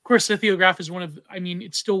of course lithograph is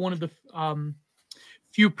it's still one of the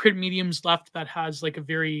few print mediums left that has like a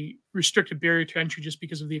very restricted barrier to entry just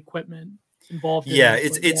because of the equipment. involved in Yeah,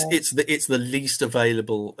 it. But yeah, it's the least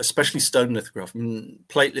available, especially stone lithograph,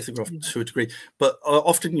 plate lithograph yeah, to a degree. But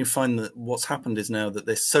often you find that what's happened is now that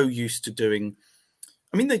they're so used to doing.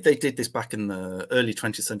 I mean, they did this back in the early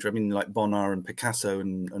 20th century. I mean, like Bonnard and Picasso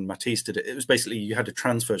and Matisse did it. It was basically you had a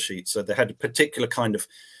transfer sheet, so they had a particular kind of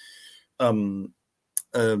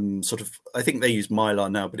sort of, I think they use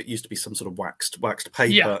mylar now, but it used to be some sort of waxed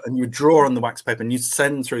paper, yeah, and you would draw on the waxed paper and you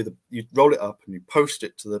send through you roll it up and you post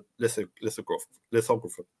it to the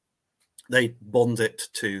lithographer. They bond it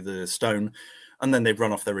to the stone, and then they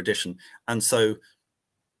run off their edition. And so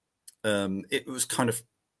it was kind of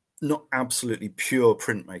not absolutely pure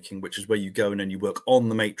printmaking, which is where you go and then you work on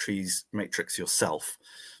the matrix yourself.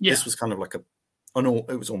 yeah. This was kind of like it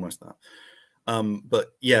was almost that.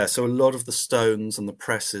 But yeah, so a lot of the stones and the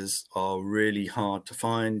presses are really hard to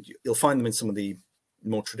find. You'll find them in some of the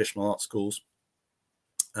more traditional art schools.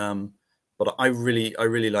 But I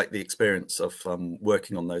really like the experience of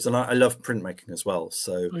working on those, and I love printmaking as well.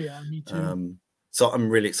 So, Oh yeah, me too. So I'm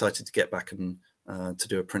really excited to get back and to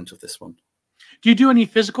do a print of this one. Do you do any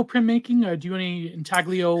physical printmaking, or do you any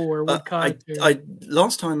intaglio or woodcut?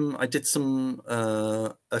 Last time I did some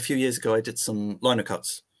a few years ago. I did some lino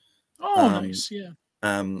cuts. Oh, nice, yeah.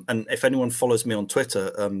 And if anyone follows me on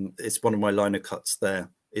Twitter, it's one of my lino cuts. There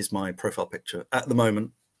is my profile picture at the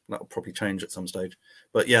moment. That will probably change at some stage,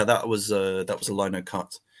 but yeah, that was a lino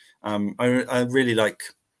cut. I really like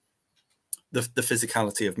the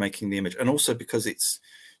physicality of making the image, and also because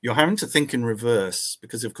you're having to think in reverse,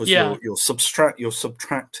 because of course you're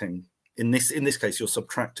subtracting. In this case, you're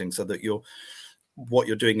subtracting, so that what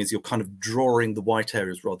you're doing is you're kind of drawing the white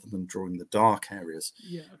areas rather than drawing the dark areas.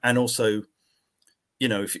 Yeah. And also, you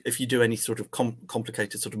know, if you do any sort of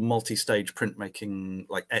complicated sort of multi-stage printmaking,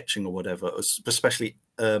 like etching or whatever, especially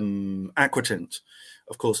aquatint,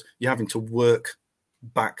 of course, you're having to work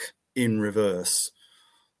back in reverse.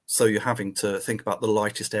 So you're having to think about the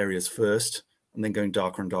lightest areas first, and then going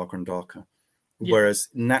darker and darker and darker. Yeah. Whereas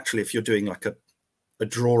naturally, if you're doing like a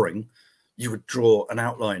drawing, you would draw an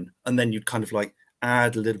outline, and then you'd kind of like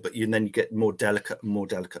add a little bit, and then you get more delicate and more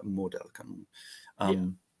delicate and more delicate.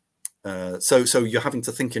 So you're having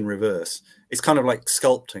to think in reverse. It's kind of like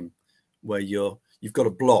sculpting, where you've got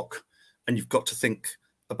a block, and you've got to think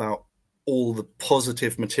about all the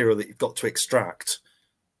positive material that you've got to extract.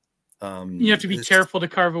 You have to be careful to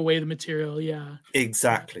carve away the material. Yeah,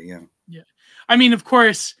 exactly. Yeah. Yeah. I mean, of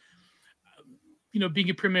course, you know, being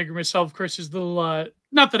a printmaker myself, of course, there's little,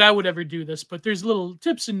 not that I would ever do this, but there's little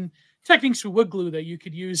tips and techniques with wood glue that you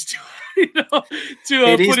could use to, you know,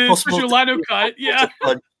 to put in for your lino cut. Yeah.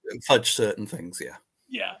 Fudge certain things. Yeah.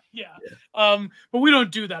 Yeah. But we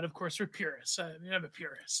don't do that, of course. We're purists. I mean, I'm a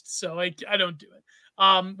purist, so I don't do it.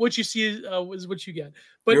 What you see is what you get.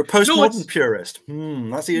 But you're a postmodern purist.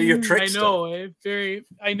 That's your trickster.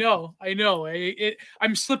 I know.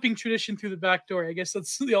 I'm slipping tradition through the back door. I guess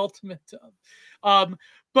that's the ultimate.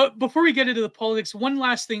 But before we get into the politics, one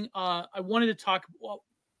last thing I wanted to talk about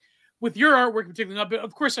with your artwork, particularly. But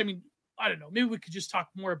of course, I mean, I don't know. Maybe we could just talk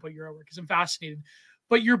more about your artwork because I'm fascinated.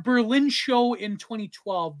 But your Berlin show in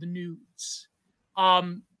 2012, the nudes.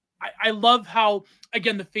 I love how,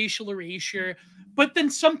 again, the facial erasure, but then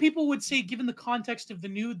some people would say, given the context of the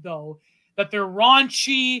nude, though, that they're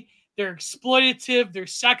raunchy, they're exploitative, they're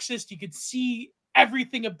sexist. You could see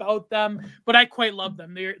everything about them, but I quite love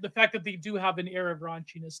them. The fact that they do have an air of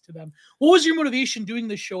raunchiness to them. What was your motivation doing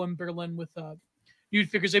this show in Berlin with nude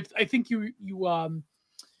figures? I think you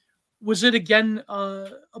was it again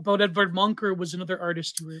about Edvard Munch, or was another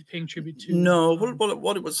artist you were paying tribute to? No,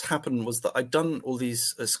 what happened was that I'd done all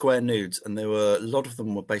these square nudes, and there were a lot of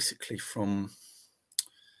them were basically from.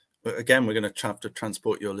 Again, we're going to have to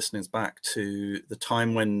transport your listeners back to the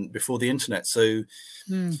time before the internet. So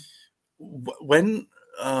when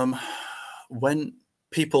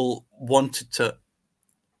people wanted to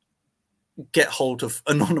get hold of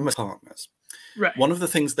anonymous partners. Right. One of the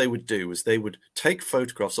things they would do was they would take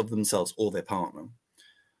photographs of themselves or their partner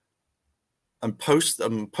and post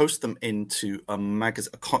them into a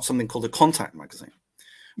magazine, something called a contact magazine,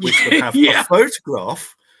 which would have a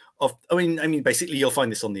photograph of. I mean, basically, you'll find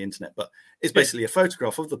this on the internet, but it's basically a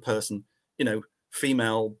photograph of the person, you know,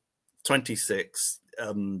 female, 26,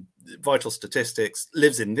 vital statistics,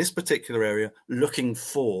 lives in this particular area, looking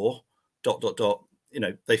for ... You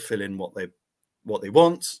know, they fill in what they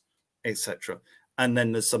want, etc. And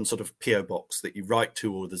then there's some sort of PO box that you write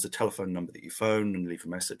to, or there's a telephone number that you phone and leave a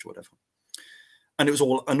message, whatever. And it was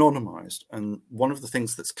all anonymized. And one of the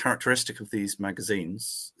things that's characteristic of these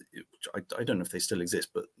magazines, which I don't know if they still exist,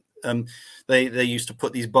 but they used to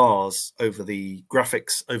put these bars over the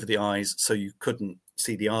graphics over the eyes, so you couldn't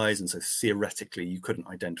see the eyes, and so theoretically you couldn't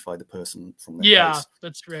identify the person from their Yeah, face.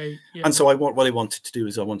 that's right. Yeah. And so what I wanted to do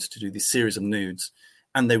is I wanted to do this series of nudes,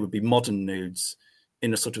 and they would be modern nudes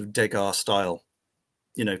in a sort of Degas style,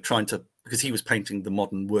 you know, trying to, because he was painting the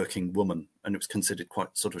modern working woman, and it was considered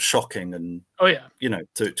quite sort of shocking and, Oh yeah, you know,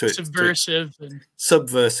 subversive and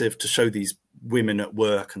subversive to show these women at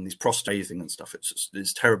work and these prostrating and stuff.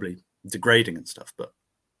 It's terribly degrading and stuff, but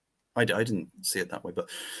I didn't see it that way. But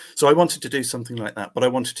so I wanted to do something like that, but I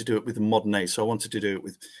wanted to do it with the modern age. So I wanted to do it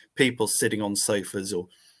with people sitting on sofas or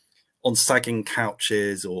on sagging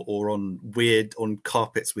couches or on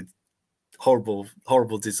carpets with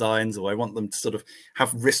horrible designs, or I want them to sort of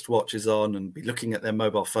have wristwatches on and be looking at their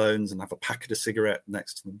mobile phones and have a packet of cigarette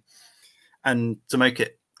next to them, and to make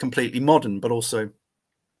it completely modern, but also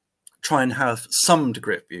try and have some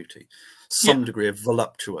degree of beauty, some degree of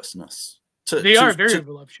voluptuousness. They are very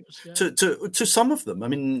voluptuous. Yeah. To some of them, I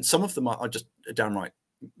mean, some of them are just downright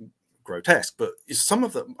grotesque, but some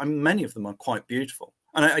of them, I mean, many of them are quite beautiful.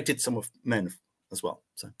 And I did some of men as well.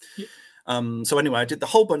 So, so anyway, I did the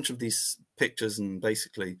whole bunch of these pictures, and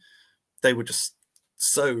basically, they were just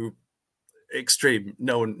so extreme.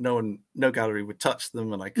 No gallery would touch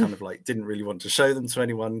them, and I kind of like didn't really want to show them to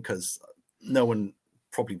anyone because no one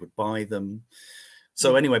probably would buy them.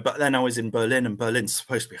 So anyway, but then I was in Berlin, and Berlin's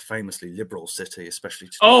supposed to be a famously liberal city, especially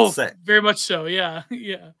to do with sex. Very much so. Yeah,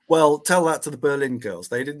 yeah. Well, tell that to the Berlin girls.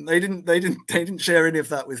 They didn't share any of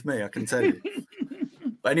that with me, I can tell you.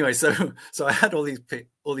 But anyway, so I had all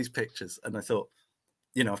these pictures, and I thought,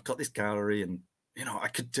 you know, I've got this gallery, and you know, I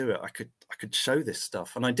could do it. I could show this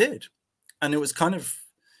stuff, and I did. And it was kind of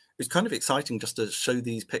exciting just to show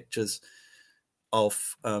these pictures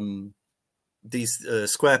of these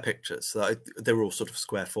square pictures. They were all sort of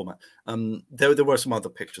square format. There were some other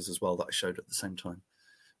pictures as well that I showed at the same time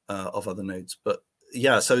of other nudes. But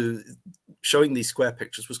yeah, so showing these square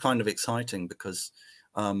pictures was kind of exciting because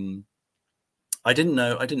I didn't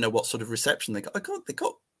know what sort of reception they got. They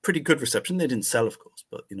got pretty good reception. They didn't sell, of course,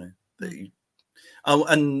 but you know.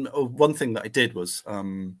 And one thing that I did was I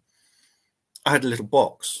had a little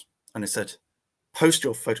box, and it said, "Post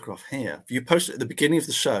your photograph here. If you post it at the beginning of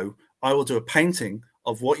the show, I will do a painting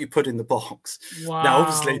of what you put in the box." Wow. Now,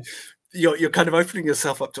 obviously, you're kind of opening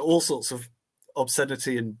yourself up to all sorts of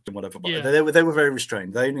obscenity and whatever. But they were very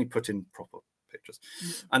restrained. They only put in proper pictures,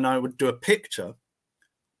 and I would do a picture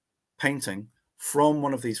painting from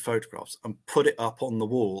one of these photographs and put it up on the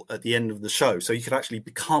wall at the end of the show, so you could actually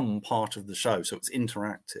become part of the show. So it's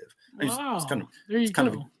interactive. Wow. It's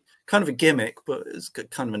kind of a gimmick, but it's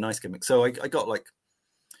kind of a nice gimmick. So I got like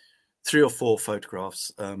 3 or 4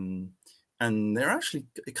 photographs, and they're actually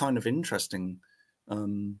kind of interesting.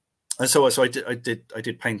 And so I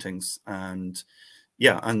did paintings, and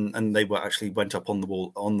yeah, and they went up on the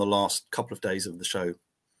wall on the last couple of days of the show,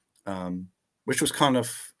 which was kind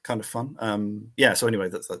of fun. Yeah. So anyway,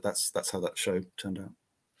 that's how that show turned out.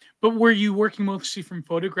 But were you working mostly from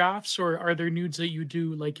photographs, or are there nudes that you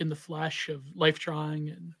do like in the flesh of life drawing?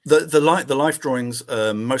 And the life drawings,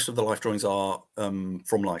 most of the life drawings are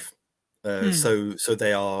from life. So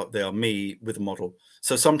they are me with a model.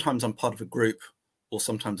 So sometimes I'm part of a group, or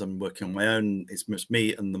sometimes I'm working on my own. It's just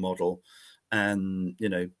me and the model, and you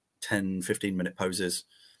know, 10-15 minute poses.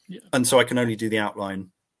 Yeah. And so I can only do the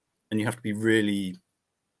outline, and you have to be really.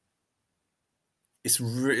 It's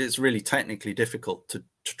really technically difficult to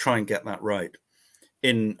try and get that right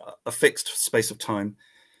in a fixed space of time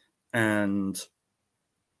and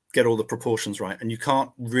get all the proportions right. And you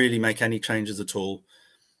can't really make any changes at all.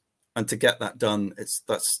 And to get that done,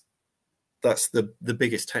 that's the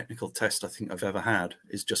biggest technical test I think I've ever had,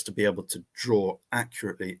 is just to be able to draw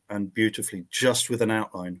accurately and beautifully just with an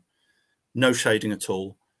outline, no shading at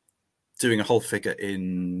all, doing a whole figure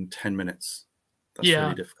in 10 minutes. That's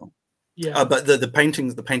really difficult. Yeah, but the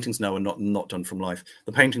paintings now are not done from life.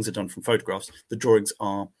 The paintings are done from photographs. The drawings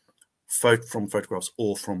are from photographs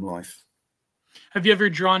or from life. Have you ever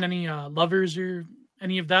drawn any lovers or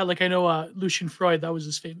any of that? Like I know Lucian Freud, that was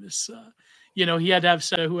his famous. You know, he had to have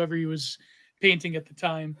set whoever he was painting at the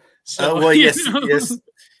time. So well, yes,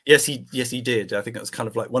 he did. I think that was kind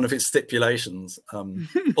of like one of his stipulations.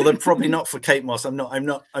 Although probably not for Kate Moss. I'm not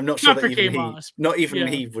sure that even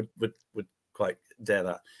he would quite dare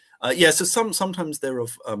that. Yeah, so sometimes they're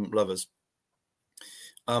of lovers.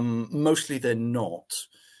 Mostly they're not.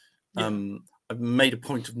 I've made a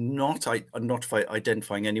point of not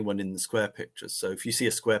identifying anyone in the square pictures. So if you see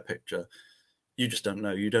a square picture, you just don't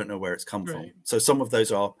know. You don't know where it's come from. So some of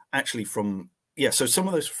those are actually from, so some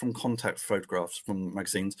of those are from contact photographs from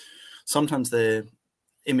magazines. Sometimes they're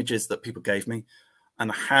images that people gave me,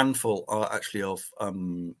 and a handful are actually of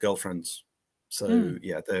girlfriends So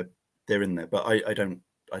yeah, they're in there, but I don't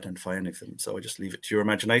identify any of them. So I just leave it to your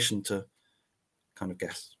imagination to kind of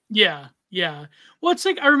guess. Yeah, yeah. Well, it's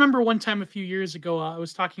like I remember one time a few years ago, I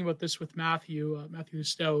was talking about this with Matthew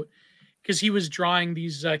Stout, because he was drawing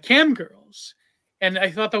these cam girls, and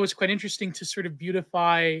I thought that was quite interesting to sort of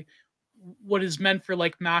beautify what is meant for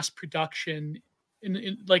like mass production,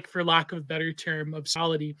 in like for lack of a better term, of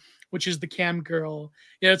sexuality, which is the cam girl.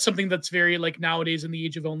 Yeah, it's something that's very like nowadays in the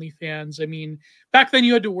age of OnlyFans. I mean, back then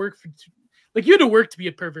you had to work for like you had to work to be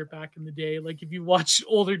a pervert back in the day. Like if you watch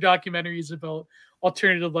older documentaries about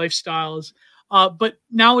alternative lifestyles. But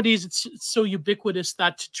nowadays it's so ubiquitous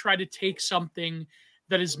that to try to take something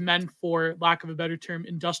that is meant for, lack of a better term,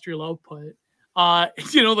 industrial output,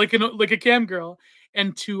 like a cam girl,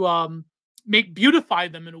 and to make beautify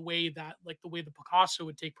them in a way that like the way the Picasso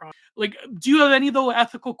would take product. Like, do you have any though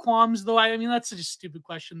ethical qualms though? I mean, that's just a stupid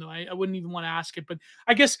question though. I wouldn't even want to ask it, but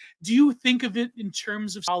I guess do you think of it in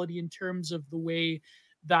terms of quality, in terms of the way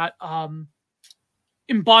that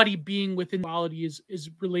embody being within duality is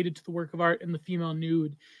related to the work of art and the female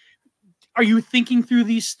nude? Are you thinking through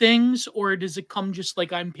these things, or does it come just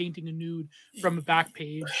like I'm painting a nude from a back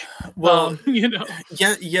page? Well,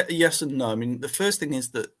 Yeah, yes and no. I mean, the first thing is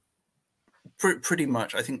that pretty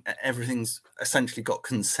much I think everything's essentially got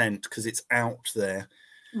consent because it's out there.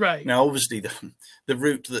 right. Now, obviously, the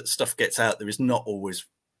route that stuff gets out there is not always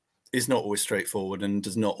straightforward and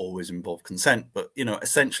does not always involve consent. But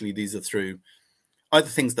essentially, these are through either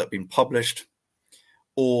things that have been published,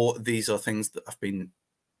 or these are things that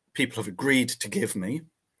people have agreed to give me,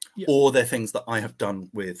 or they're things that I have done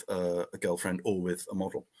with a girlfriend or with a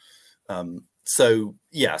model. So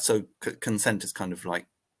yeah, so consent is kind of like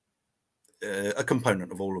a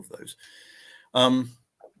component of all of those.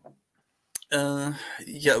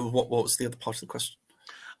 Yeah, what was the other part of the question?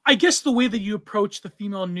 I guess the way that you approach the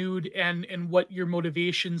female nude and what your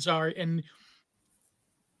motivations are, and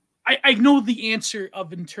I know the answer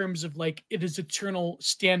of in terms of like it is eternal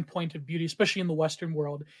standpoint of beauty, especially in the Western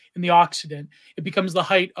world. In the Occident, it becomes the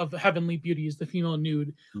height of heavenly beauty is the female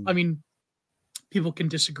nude. I mean, people can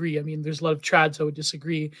disagree. I mean, there's a lot of trads that would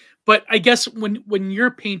disagree, but I guess when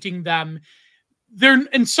you're painting them,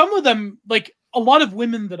 and some of them, like a lot of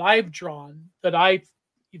women that I've drawn, that I've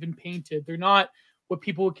even painted, they're not what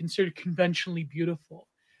people would consider conventionally beautiful,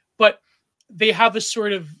 but they have a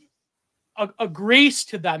sort of a grace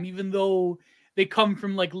to them, even though they come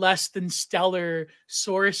from like less than stellar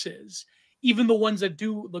sources. Even the ones that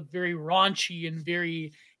do look very raunchy and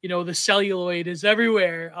very, the celluloid is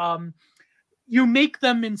everywhere. You make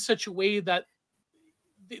them in such a way that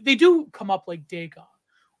they do come up like Degas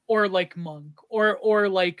or like Monk or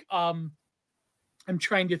like I'm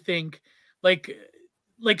trying to think like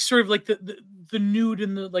sort of like the nude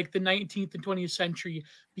in the like the 19th and 20th century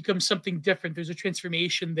becomes something different. There's a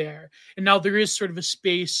transformation there, and now there is sort of a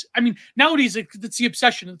space. I mean, nowadays it's the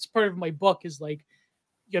obsession. It's part of my book is like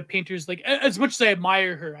you have painters like, as much as I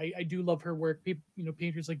admire her, I do love her work. People,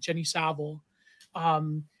 painters like Jenny Saville,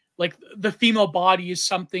 like the female body is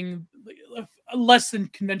something a less than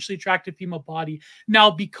conventionally attractive female body now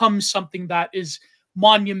becomes something that is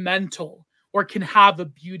monumental or can have a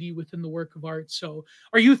beauty within the work of art. So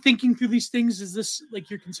are you thinking through these things? Is this like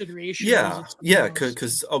your consideration? Yeah,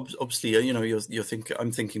 because obviously, you're thinking,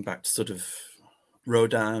 I'm thinking back to sort of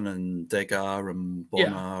Rodin and Degas and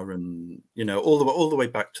Bonnard and, all the way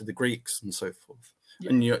back to the Greeks and so forth.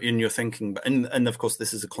 And you're thinking, and of course,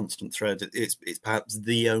 this is a constant thread. It's perhaps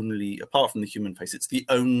the only, apart from the human face, it's the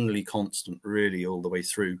only constant really all the way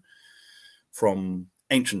through from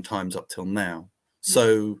ancient times up till now.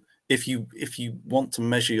 So if you want to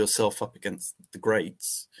measure yourself up against the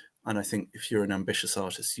greats, and I think if you're an ambitious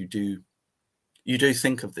artist, you do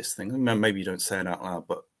think of this thing. Maybe you don't say it out loud,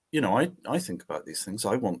 but I think about these things.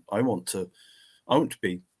 I want to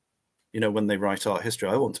be, when they write art history,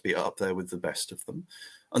 I want to be up there with the best of them.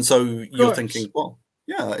 And so you're thinking, well,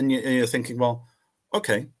 yeah, and you're thinking, well,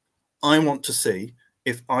 okay, I want to see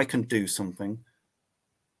if I can do something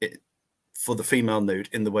for the female nude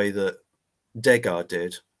in the way that Degas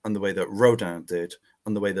did, and the way that Rodin did,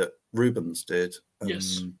 and the way that Rubens did.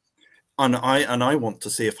 And I want to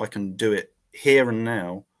see if I can do it here and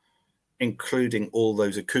now, including all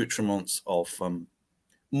those accoutrements of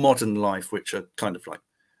modern life, which are kind of like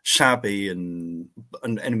shabby and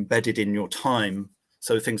embedded in your time.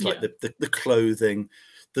 So things like the clothing,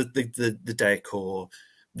 the decor,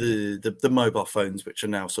 the mobile phones, which are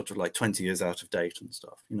now sort of like 20 years out of date and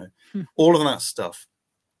stuff, all of that stuff.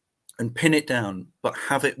 And pin it down, but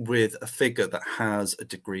have it with a figure that has a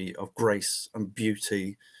degree of grace and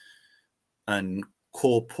beauty and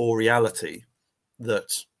corporeality that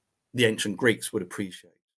the ancient Greeks would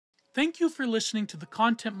appreciate. Thank you for listening to the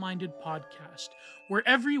Content Minded podcast, where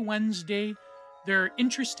every Wednesday there are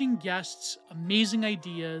interesting guests, amazing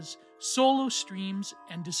ideas, solo streams,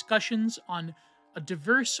 and discussions on a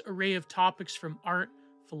diverse array of topics from art,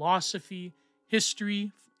 philosophy,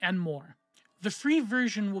 history, and more. The free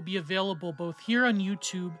version will be available both here on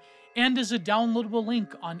YouTube and as a downloadable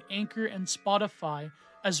link on Anchor and Spotify,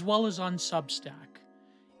 as well as on Substack.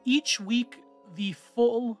 Each week, the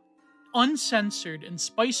full, uncensored, and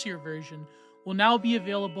spicier version will now be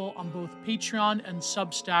available on both Patreon and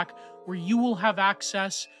Substack, where you will have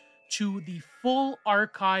access to the full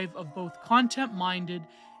archive of both Content Minded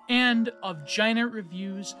and of Giant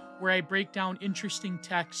Reviews, where I break down interesting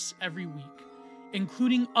texts every week,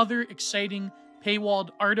 including other exciting paywalled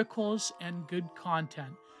articles and good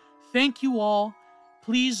content. Thank you all.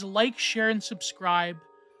 Please like, share, and subscribe.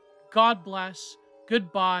 God bless.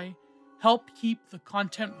 Goodbye. Help keep the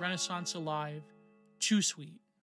content renaissance alive. Too sweet.